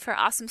potential for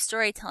awesome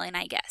storytelling,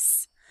 I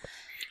guess.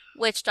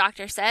 Witch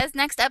Doctor says,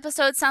 next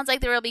episode sounds like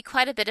there will be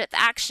quite a bit of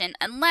action,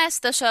 unless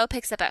the show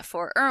picks up at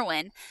Fort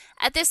Irwin.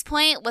 At this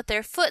point, with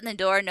their foot in the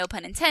door, no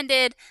pun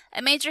intended,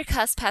 a major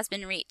cusp has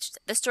been reached.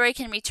 The story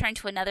can return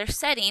to another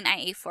setting,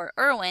 i.e. Fort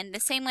Irwin, the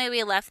same way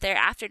we left there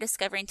after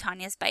discovering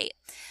Tanya's bite.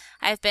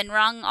 I've been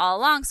wrong all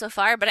along so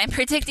far, but I'm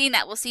predicting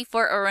that we'll see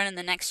Fort Irwin in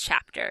the next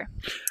chapter.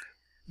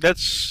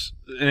 That's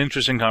an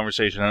interesting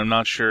conversation. I'm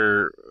not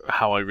sure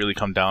how I really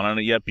come down on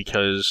it yet,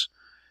 because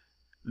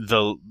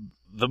the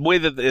way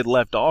that it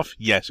left off,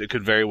 yes, it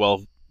could very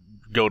well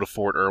go to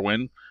Fort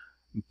Irwin,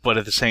 but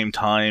at the same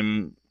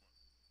time,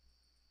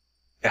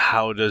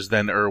 how does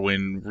then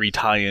Irwin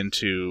retie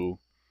into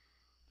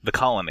the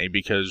colony?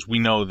 Because we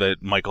know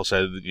that Michael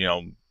said,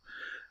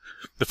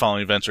 the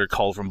following events are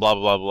called from blah,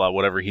 blah, blah, blah,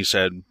 whatever he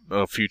said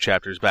a few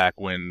chapters back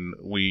when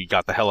we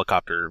got the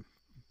helicopter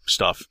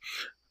stuff.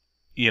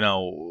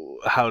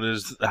 How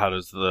does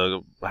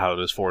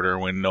Fort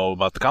Irwin know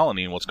about the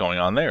colony and what's going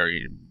on there?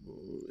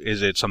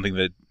 Is it something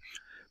that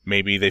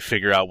maybe they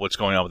figure out what's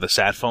going on with the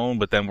sat phone,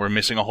 but then we're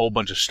missing a whole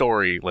bunch of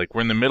story? Like,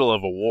 we're in the middle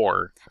of a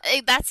war.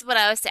 That's what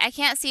I was saying. I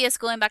can't see us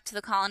going back to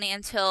the colony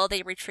until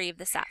they retrieve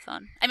the sat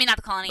phone. I mean, not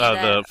the colony,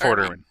 the Fort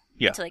Irwin.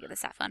 Yeah. Until they get the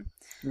sat phone.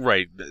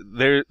 Right.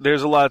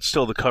 There's a lot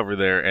still to cover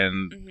there,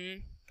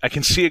 and I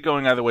can see it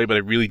going either way, but I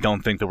really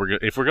don't think that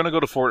if we're going to go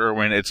to Fort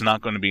Irwin, it's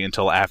not going to be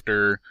until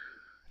after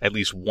at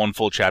least one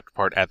full chapter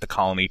part at the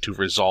colony to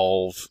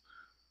resolve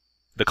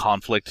the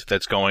conflict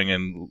that's going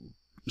and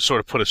sort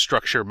of put a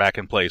structure back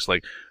in place.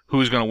 Like,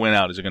 who's going to win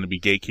out? Is it going to be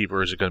Gatekeeper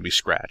or is it going to be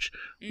Scratch?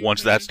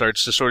 Once that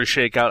starts to sort of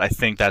shake out, I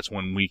think that's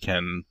when we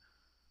can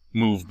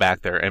move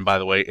back there. And by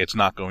the way, it's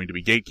not going to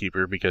be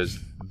Gatekeeper because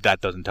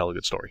that doesn't tell a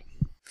good story.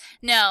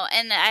 No,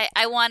 and I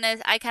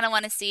kind of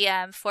want to see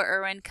Fort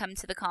Irwin come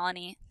to the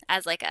colony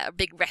as like a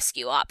big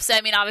rescue op. So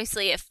I mean,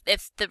 obviously, if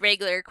the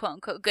regular quote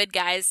unquote good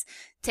guys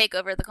take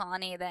over the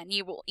colony, then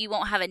you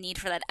won't have a need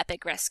for that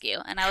epic rescue,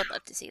 and I would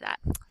love to see that.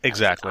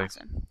 Exactly.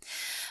 Awesome.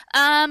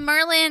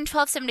 Merlin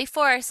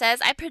 1274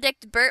 says, I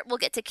predict Bert will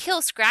get to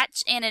kill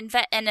Scratch and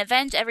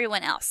avenge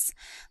everyone else.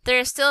 There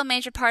is still a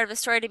major part of the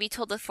story to be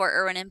told with Fort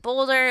Irwin and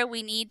Boulder.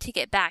 We need to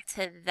get back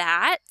to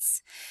that.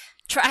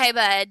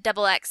 Tribe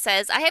Double X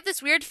says, I have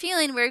this weird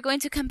feeling we're going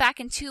to come back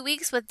in 2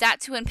 weeks with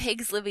Datu and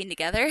Pigs living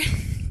together.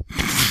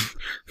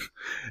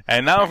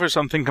 And now for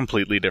something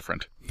completely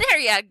different. There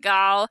you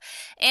go.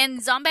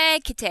 And Zombie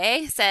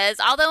Kite says,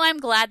 although I'm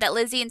glad that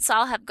Lizzie and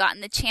Saul have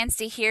gotten the chance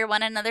to hear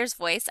one another's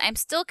voice, I'm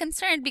still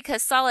concerned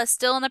because Saul is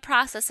still in the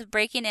process of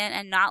breaking in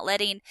and not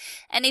letting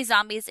any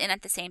zombies in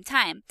at the same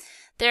time.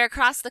 They're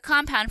across the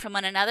compound from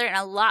one another, and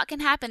a lot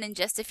can happen in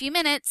just a few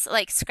minutes,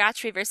 like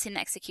Scratch reversing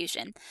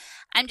execution.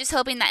 I'm just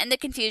hoping that in the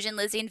confusion,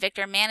 Lizzie and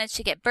Victor manage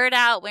to get Bert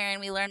out, wherein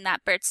we learn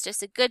that Bert's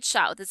just a good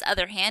shot with his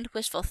other hand,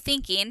 wishful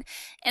thinking,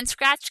 and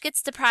Scratch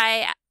gets to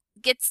try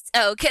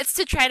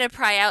to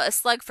pry out a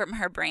slug from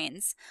her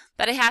brains.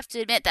 But I have to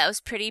admit that was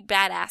pretty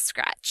badass,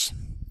 Scratch.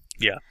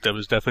 Yeah, that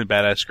was definitely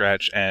badass,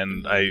 Scratch,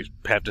 and I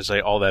have to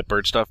say all that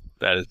Bert stuff,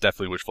 that is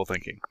definitely wishful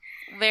thinking.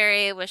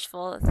 Very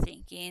wishful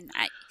thinking.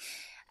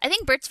 I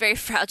think Bert's very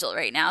fragile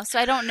right now, so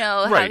I don't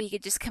know how he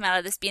could just come out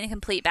of this being a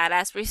complete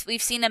badass.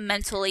 We've seen him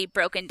mentally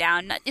broken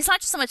down. It's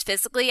not just so much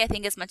physically, I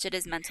think, as much as it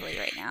is mentally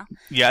right now.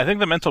 Yeah, I think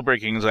the mental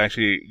breaking is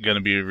actually going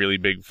to be a really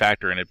big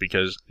factor in it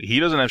because he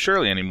doesn't have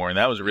Shirley anymore, and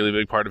that was a really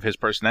big part of his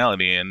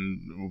personality.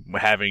 And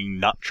having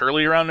not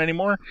Shirley around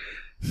anymore,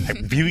 I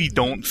really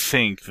don't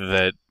think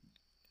that...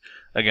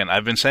 Again,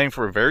 I've been saying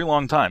for a very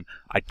long time,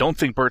 I don't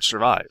think Bert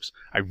survives.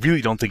 I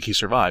really don't think he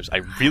survives. I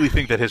really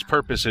think that his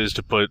purpose is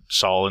to put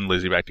Saul and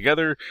Lizzie back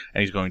together,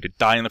 and he's going to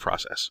die in the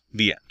process.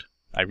 The end.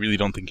 I really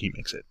don't think he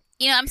makes it.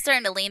 I'm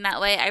starting to lean that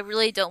way. I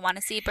really don't want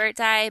to see Bert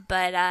die,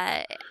 but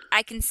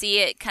I can see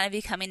it kind of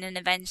becoming an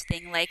avenge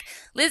thing. Like,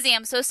 Lizzie,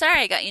 I'm so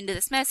sorry I got you into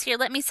this mess. Here,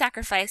 let me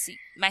sacrifice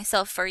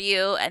myself for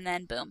you, and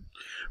then boom.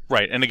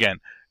 Right, and again,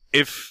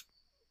 if...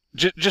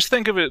 Just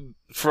think of it,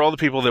 for all the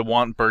people that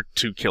want Bert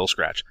to kill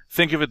Scratch,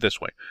 think of it this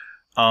way.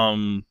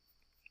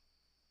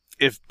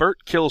 If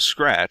Bert kills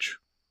Scratch,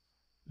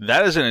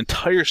 that is an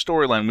entire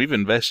storyline we've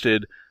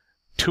invested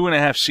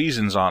 2.5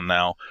 seasons on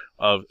now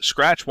of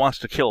Scratch wants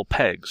to kill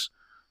Pegs.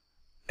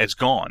 It's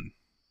gone.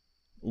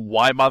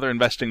 Why bother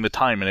investing the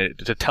time in it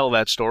to tell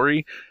that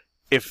story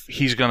if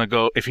he's gonna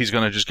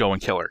just go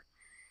and kill her?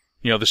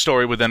 The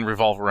story would then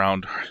revolve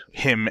around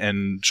him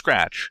and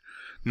Scratch,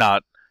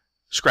 not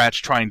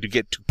Scratch trying to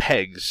get to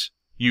Pegs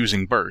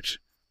using Bert.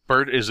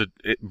 Bert is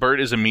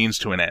a means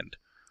to an end.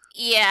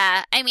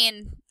 Yeah, I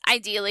mean,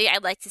 ideally,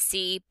 I'd like to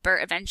see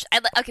Bert eventually.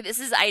 Okay, this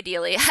is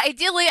ideally.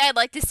 Ideally, I'd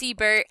like to see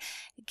Bert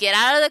get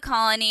out of the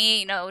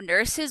colony,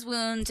 nurse his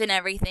wounds and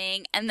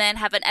everything, and then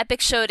have an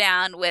epic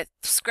showdown with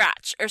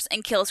Scratch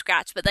and kill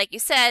Scratch. But like you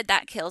said,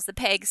 that kills the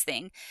Pegs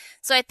thing.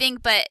 So I think,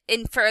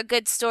 for a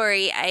good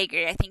story, I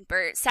agree. I think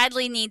Bert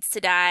sadly needs to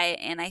die,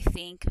 and I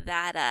think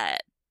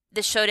that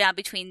the showdown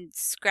between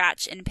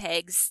Scratch and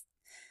Pegs.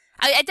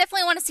 I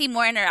definitely want to see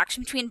more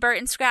interaction between Bert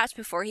and Scratch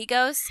before he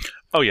goes.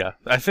 Oh, yeah.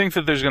 I think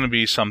that there's going to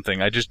be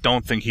something. I just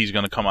don't think he's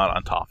going to come out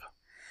on top.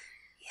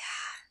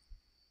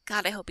 Yeah.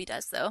 God, I hope he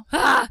does, though.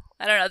 I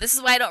don't know. This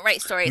is why I don't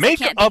write stories.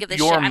 Make I can't up think of this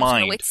your shit. I'm just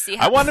mind. gonna wait to see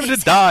how I want him to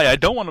plays die. I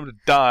don't want him to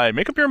die.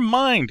 Make up your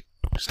mind.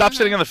 Stop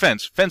sitting on the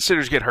fence. Fence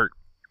sitters get hurt.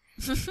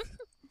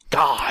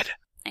 God.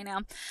 I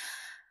know.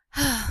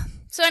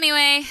 So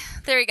anyway,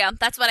 there we go.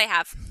 That's what I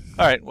have.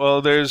 All right.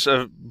 Well, there's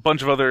a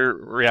bunch of other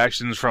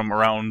reactions from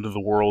around the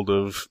world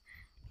of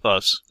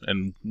us,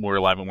 and we're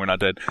alive and we're not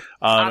dead.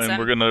 Awesome. And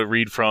we're going to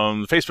read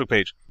from the Facebook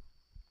page.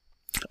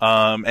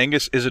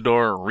 Angus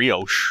Isidore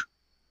Rioche,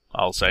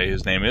 I'll say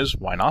his name is.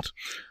 Why not?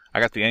 I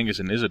got the Angus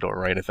and Isidore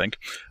right, I think.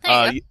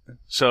 There you go.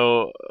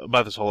 So,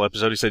 about this whole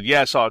episode, he said,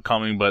 yeah, I saw it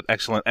coming, but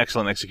excellent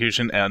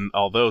execution. And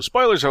although,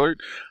 spoilers alert,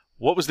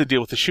 what was the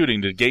deal with the shooting?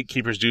 Did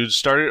Gatekeeper's dudes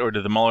start it, or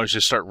did the Maulers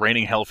just start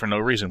raining hell for no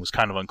reason? It was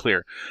kind of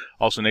unclear.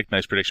 Also, Nick,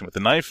 nice prediction with the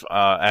knife.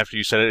 After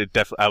you said it,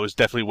 I was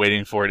definitely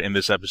waiting for it in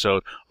this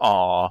episode.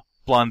 Aw,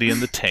 Blondie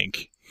and the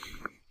Tank.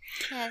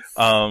 Yes.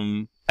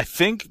 I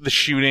think the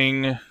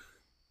shooting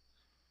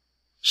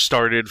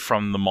started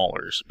from the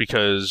Maulers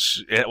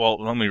because, let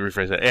me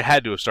rephrase that. It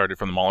had to have started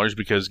from the Maulers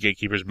because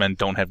Gatekeeper's men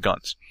don't have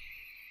guns.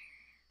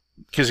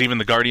 Because even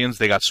the Guardians,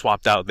 they got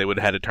swapped out. They would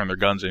have had to turn their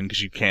guns in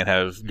because you can't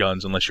have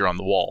guns unless you're on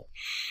the wall.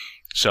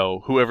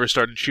 So whoever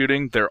started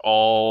shooting, they're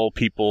all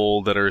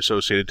people that are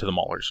associated to the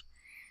Maulers.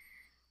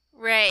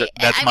 Right.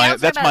 That's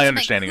my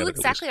understanding of it. Who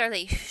exactly are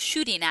they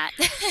shooting at?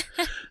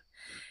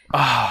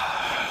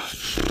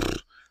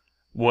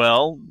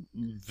 Well,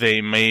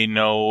 they may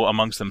know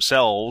amongst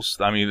themselves.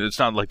 I mean, it's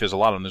not like there's a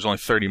lot of them. There's only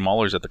 30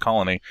 Maulers at the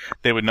colony.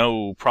 They would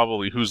know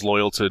probably who's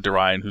loyal to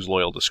Durai and who's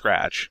loyal to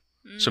Scratch.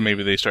 So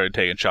maybe they started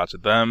taking shots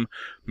at them.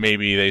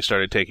 Maybe they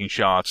started taking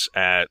shots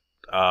at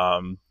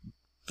the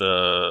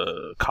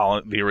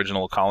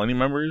original colony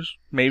members.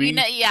 Maybe.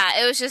 Yeah,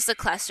 it was just a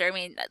cluster. I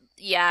mean,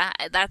 yeah,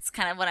 that's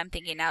kind of what I'm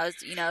thinking now. Is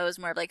it was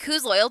more of like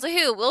who's loyal to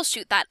who? We'll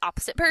shoot that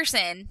opposite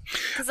person.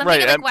 Because I'm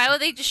thinking like, why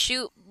would they just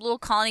shoot little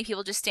colony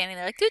people just standing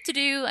there like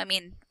do? I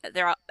mean,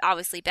 they're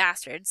obviously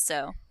bastards.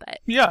 So, but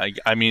yeah,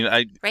 I mean,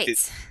 right.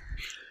 It's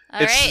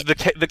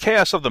the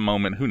chaos of the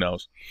moment. Who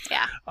knows?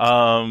 Yeah.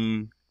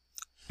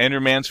 Andrew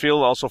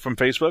Mansfield, also from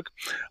Facebook.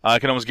 I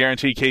can almost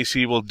guarantee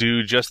Casey will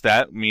do just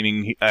that,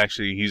 meaning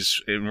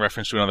he's in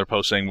reference to another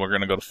post saying we're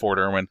going to go to Fort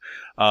Irwin.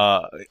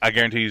 I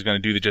guarantee he's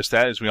going to do just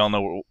that. As we all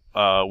know,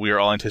 we are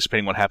all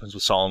anticipating what happens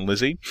with Saul and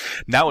Lizzie.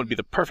 Now would be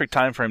the perfect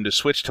time for him to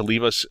switch to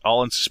leave us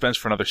all in suspense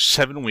for another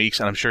 7 weeks,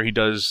 and I'm sure he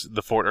does.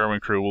 The Fort Irwin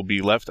crew will be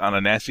left on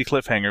a nasty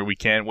cliffhanger we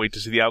can't wait to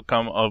see the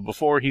outcome of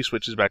before he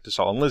switches back to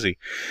Saul and Lizzie.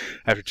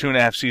 After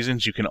 2.5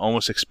 seasons, you can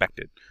almost expect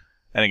it.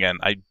 And again,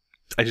 I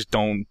just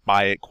don't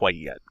buy it quite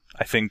yet.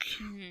 I think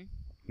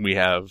we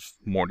have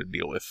more to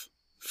deal with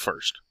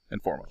first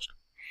and foremost.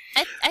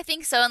 I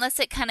think so, unless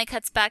it kind of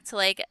cuts back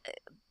to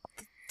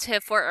to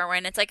Fort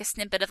Irwin. It's like a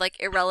snippet of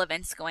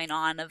irrelevance going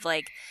on of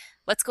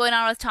what's going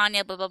on with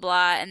Tanya, blah blah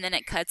blah, and then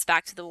it cuts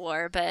back to the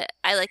war. But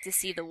I like to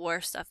see the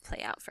war stuff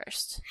play out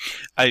first.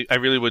 I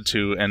really would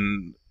too,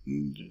 and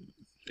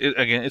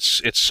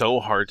it's so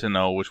hard to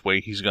know which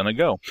way he's gonna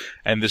go,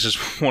 and this is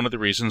one of the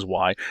reasons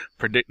why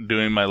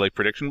doing my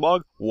prediction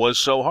blog was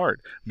so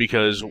hard,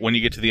 because when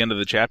you get to the end of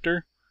the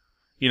chapter,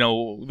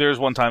 there's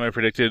one time I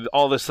predicted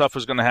all this stuff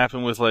was gonna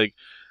happen with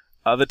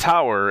the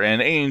Tower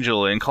and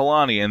Angel and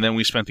Kalani, and then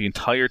we spent the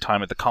entire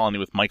time at the colony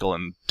with Michael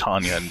and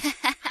Tanya,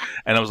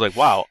 and I was like,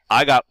 wow,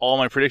 I got all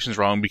my predictions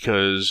wrong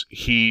because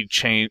he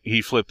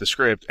flipped the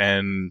script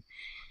and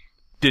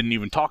didn't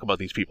even talk about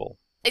these people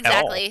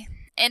exactly. at all.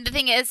 And the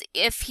thing is,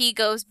 if he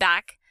goes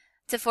back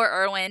to Fort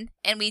Irwin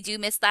and we do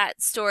miss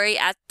that story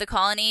at the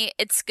colony,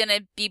 it's gonna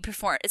be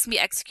It's gonna be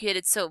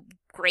executed so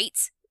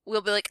great.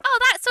 We'll be like, oh,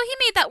 so he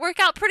made that work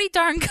out pretty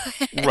darn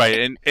good. Right,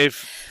 and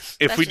if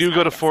we do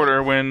go to Fort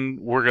Irwin,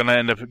 we're gonna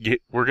end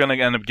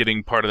up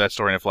getting part of that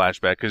story in a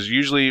flashback. Because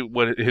usually,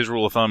 what his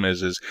rule of thumb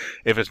is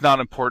if it's not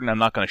important, I'm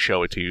not gonna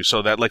show it to you.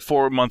 So that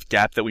 4-month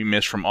gap that we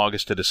missed from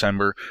August to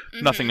December,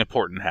 nothing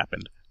important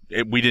happened.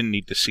 We didn't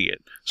need to see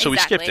it, so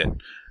exactly. We skipped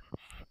it.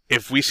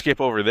 If we skip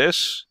over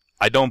this,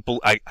 I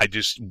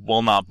just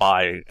will not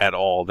buy at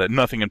all that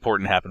nothing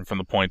important happened from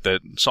the point that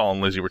Saul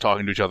and Lizzie were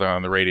talking to each other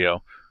on the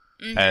radio.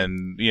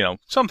 And,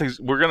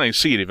 we're going to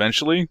see it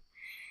eventually.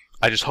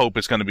 I just hope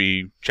it's going to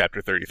be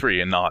chapter 33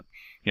 and not,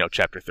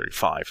 chapter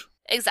 35.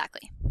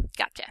 Exactly.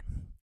 Gotcha.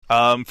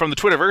 From the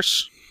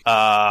Twitterverse,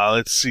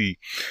 let's see.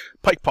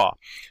 Pike Paw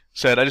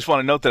said, I just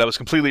want to note that I was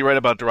completely right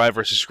about Durai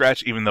versus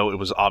Scratch, even though it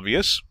was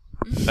obvious.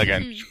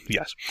 Again,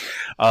 yes.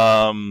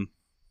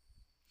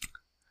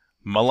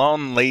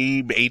 Malon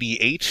Labe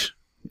 88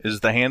 is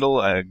the handle.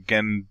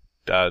 Again,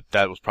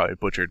 that was probably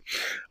butchered.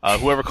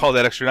 Whoever called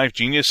that extra knife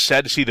genius,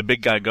 sad to see the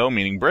big guy go,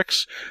 meaning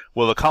Brix.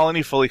 Will the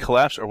colony fully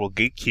collapse, or will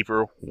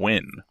Gatekeeper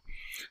win?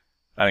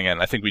 And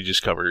again, I think we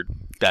just covered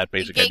that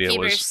basic idea.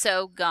 Gatekeeper's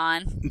so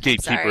gone.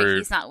 Gatekeeper, sorry,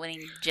 he's not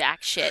winning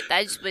jack shit.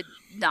 That just would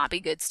not be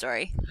a good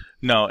story.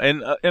 No,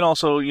 and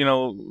also,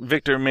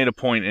 Victor made a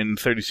point in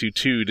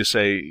 32-2 to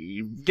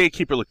say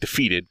Gatekeeper looked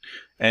defeated.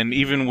 And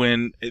even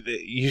when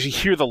you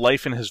hear the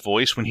life in his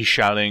voice when he's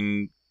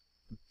shouting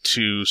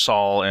to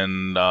Saul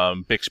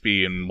and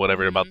Bixby and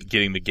whatever about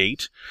getting the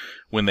gate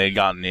when they had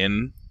gotten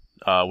in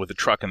with the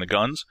truck and the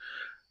guns,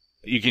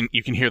 you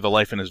can hear the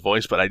life in his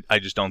voice. But I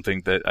just don't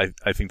think that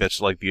I think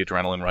that's like the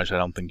adrenaline rush. I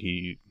don't think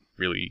he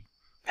really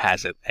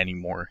has it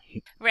anymore.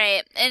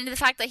 Right, and the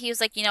fact that he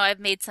was like, I've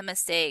made some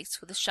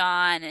mistakes with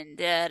Sean and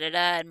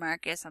and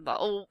Marcus and blah.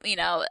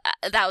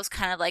 That was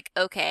kind of like,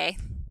 okay,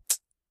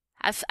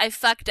 I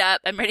fucked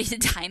up. I'm ready to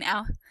die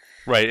now.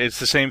 Right, it's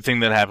the same thing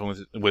that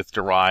happened with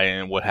Durai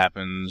and what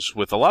happens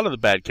with a lot of the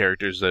bad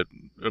characters that,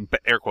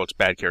 air quotes,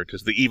 bad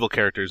characters, the evil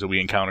characters that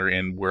we encounter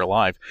in We're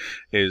Alive,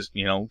 is,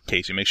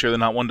 Casey, make sure they're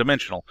not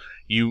one-dimensional.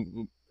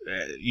 You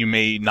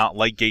may not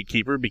like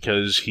Gatekeeper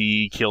because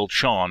he killed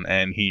Sean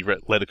and he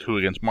led a coup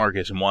against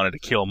Marcus and wanted to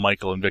kill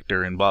Michael and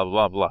Victor and blah,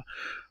 blah, blah, blah.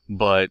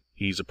 But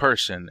he's a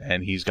person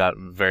and he's got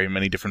very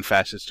many different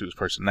facets to his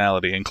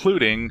personality,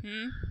 including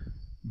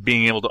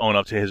being able to own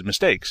up to his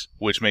mistakes,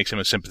 which makes him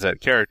a sympathetic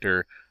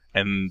character.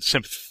 And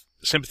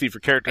sympathy for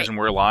characters in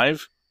We're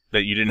Alive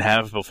that you didn't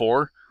have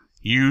before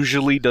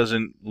usually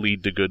doesn't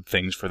lead to good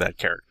things for that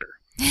character.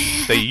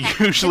 They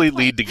usually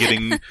lead to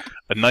getting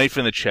a knife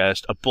in the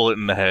chest, a bullet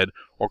in the head,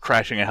 or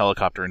crashing a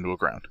helicopter into a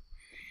ground.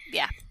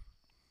 Yeah.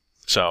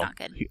 So not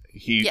good.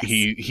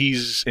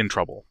 he's in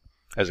trouble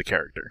as a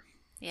character.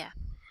 Yeah.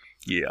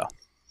 Yeah.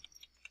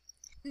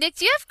 Nick,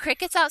 do you have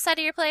crickets outside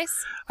of your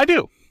place? I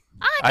do.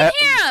 Oh, I can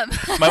hear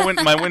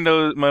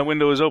them. my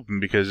window is open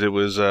because it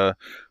was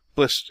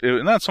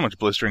not so much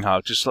blistering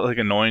hot, just like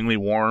annoyingly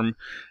warm,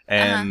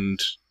 and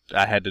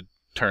I had to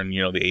turn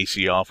the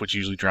AC off, which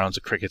usually drowns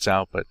the crickets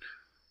out, but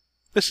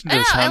listen to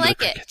the sound of the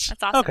crickets.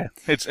 That's awesome. Okay,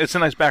 it's a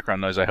nice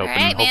background noise, I hope,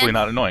 and hopefully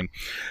not annoying.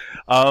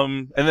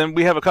 And then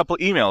we have a couple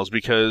emails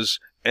because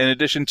in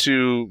addition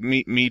to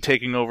me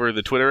taking over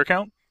the Twitter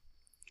account,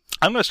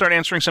 I'm going to start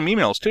answering some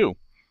emails too.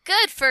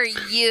 Good for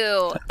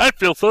you. I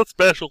feel so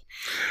special.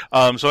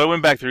 So I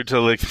went back through to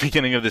the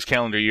beginning of this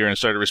calendar year and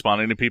started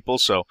responding to people.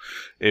 So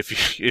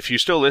if you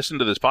still listen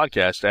to this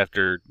podcast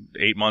after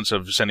 8 months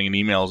of sending in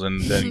emails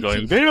and then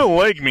going, they don't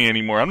like me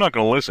anymore, I'm not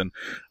going to listen.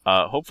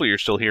 Hopefully you're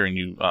still here and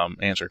you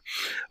answer.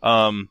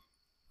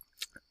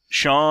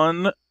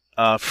 Sean,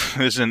 this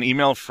is an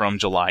email from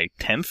July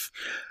 10th.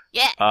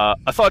 Yeah.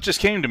 A thought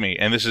just came to me,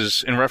 and this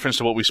is in reference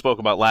to what we spoke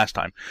about last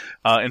time.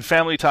 In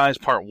Family Ties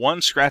Part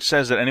 1, Scratch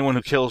says that anyone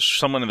who kills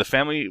someone in the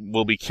family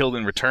will be killed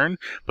in return,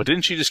 but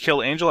didn't she just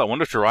kill Angel? I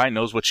wonder if Durai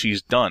knows what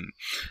she's done.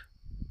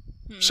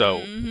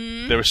 So,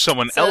 there was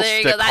someone else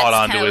that caught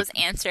on to it. Was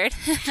answered.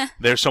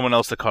 There's someone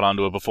else that caught on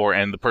to it before,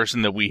 and the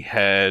person that we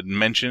had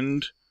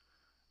mentioned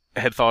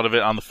had thought of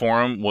it on the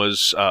forum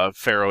was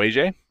Pharaoh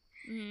AJ.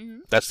 Mm-hmm.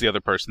 That's the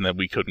other person that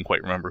we couldn't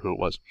quite remember who it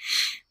was.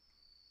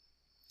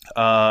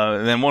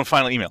 And then one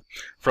final email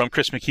from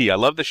Chris McKee. I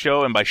love the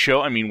show, and by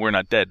show I mean We're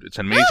Not Dead. It's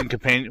an amazing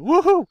companion.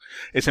 Woohoo!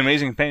 It's an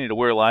amazing companion to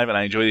We're Alive, and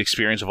I enjoy the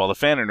experience of all the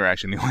fan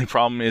interaction. The only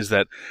problem is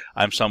that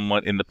I'm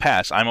somewhat in the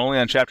past. I'm only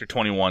on chapter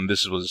 21.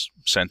 This was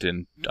sent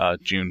in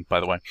June,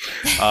 by the way.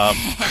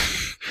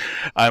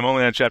 I'm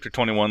only on chapter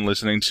 21,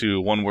 listening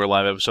to one We're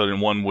Alive episode and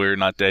one We're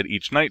Not Dead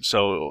each night,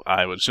 so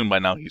I would assume by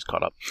now he's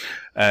caught up.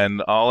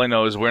 And all I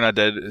know is We're Not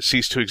Dead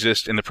ceased to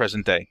exist in the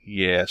present day.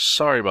 Yeah,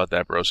 sorry about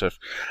that, Broseph.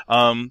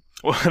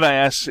 What I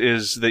ask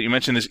is that you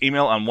mention this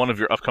email on one of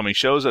your upcoming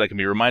shows, that I can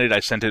be reminded I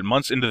sent it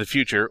months into the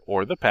future,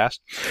 or the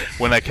past,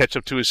 when I catch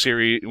up to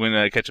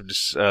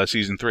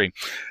season 3.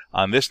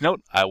 On this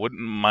note, I wouldn't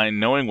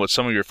mind knowing what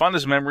some of your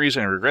fondest memories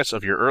and regrets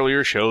of your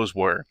earlier shows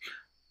were.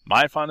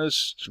 My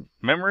fondest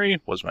memory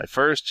was my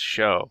first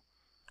show.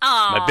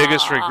 Aww. My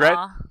biggest regret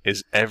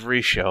is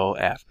every show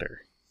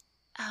after.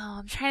 Oh,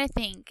 I'm trying to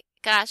think.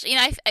 Gosh,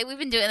 we've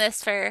been doing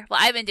this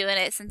I've been doing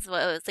it since,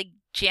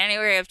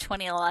 January of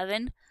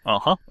 2011.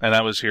 Uh-huh. And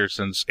I was here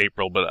since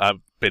April, but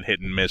I've been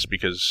hit and miss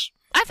because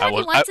I've had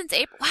you on since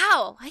April.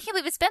 Wow, I can't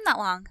believe it's been that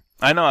long.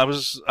 I know. I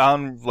was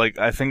on,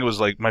 I think it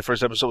was, my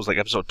first episode was,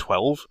 episode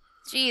 12.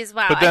 Jeez,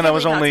 wow. But then I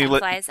was only...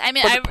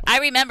 I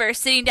remember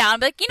sitting down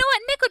and be like, you know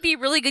what, Nick would be a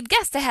really good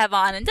guest to have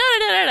on, and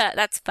da-da-da-da-da.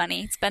 That's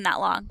funny. It's been that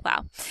long.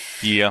 Wow.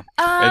 Yeah.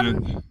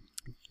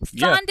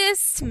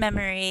 Fondest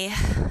memory.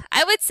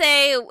 I would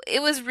say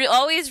it was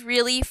always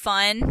really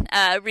fun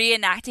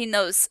reenacting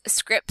those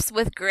scripts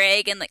with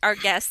Greg and our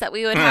guests that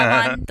we would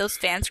have on. Those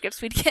fan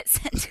scripts we'd get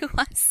sent to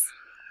us.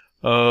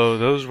 Oh,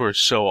 those were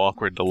so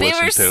awkward to listen to.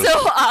 They were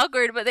so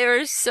awkward, but they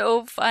were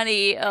so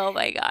funny. Oh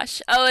my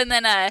gosh. Oh, and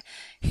then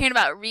hearing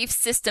about Reef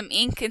System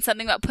Inc. and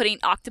something about putting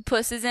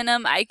octopuses in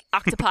them.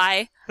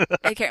 Octopi.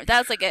 I can't. That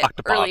was like an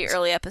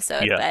early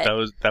episode. Yeah,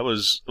 but... that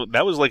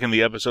was like in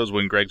the episodes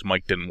when Greg's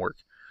mic didn't work.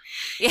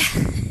 Yeah.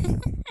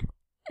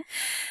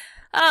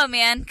 Oh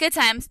man, good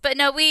times. But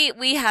no,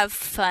 we have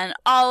fun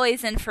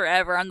always and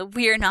forever on the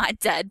We're Not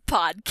Dead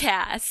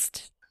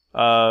podcast.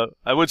 I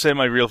would say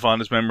my real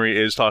fondest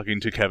memory is talking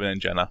to Kevin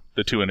and Jenna,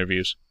 the 2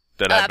 interviews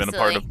that I've been a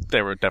part of.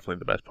 They were definitely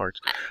the best parts.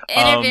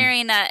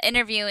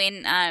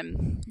 Interviewing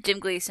Jim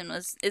Gleason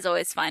is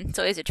always fun. It's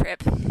always a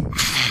trip.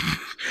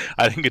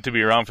 I didn't get to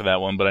be around for that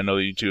one, but I know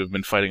that you 2 have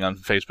been fighting on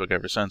Facebook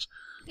ever since.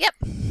 Yep.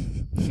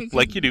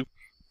 Like you do.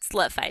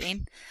 Slut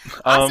fighting.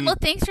 Awesome. Well,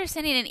 thanks for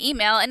sending an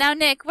email. And now,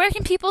 Nick, where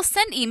can people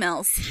send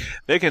emails?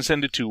 They can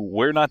send it to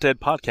we're not dead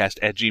podcast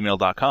at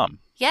gmail.com.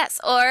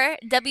 Yes, or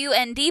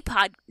WND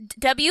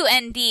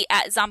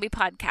at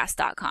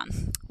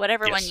zombiepodcast.com.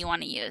 Whatever one you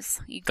want to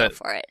use. You go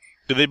for it.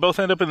 Do they both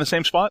end up in the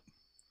same spot?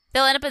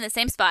 They'll end up in the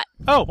same spot.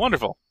 Oh,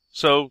 wonderful.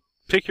 So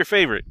pick your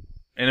favorite,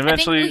 and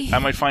eventually I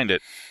might find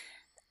it.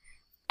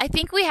 I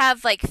think we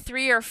have like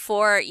 3 or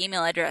 4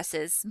 email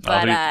addresses,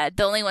 but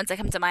the only ones that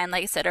come to mind,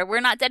 like I said, are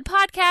we're not dead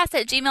podcast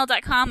at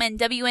gmail.com and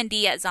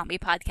WND at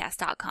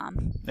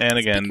zombiepodcast.com. And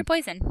again, pick your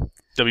poison.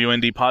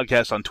 WND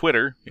podcast on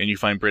Twitter, and you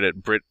find Brit at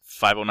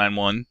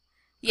Brit5091.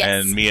 Yes.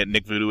 And me at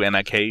Nick Voodoo,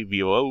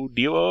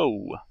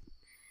 NIKVOODOO.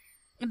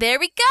 There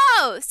we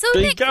go. So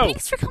there Nick,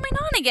 thanks for coming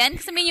on again.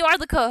 Because you are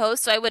the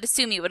co-host, so I would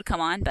assume you would come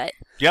on, but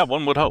yeah,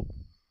 one would hope.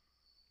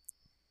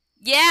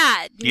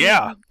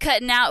 Yeah.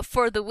 Cutting out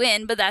for the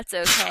win, but that's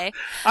okay.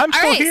 I'm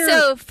still here. All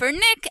right, so for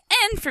Nick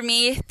and for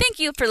me, thank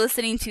you for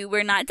listening to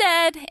We're Not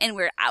Dead, and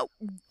we're out.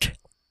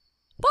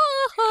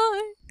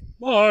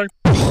 Bye.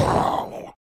 Bye.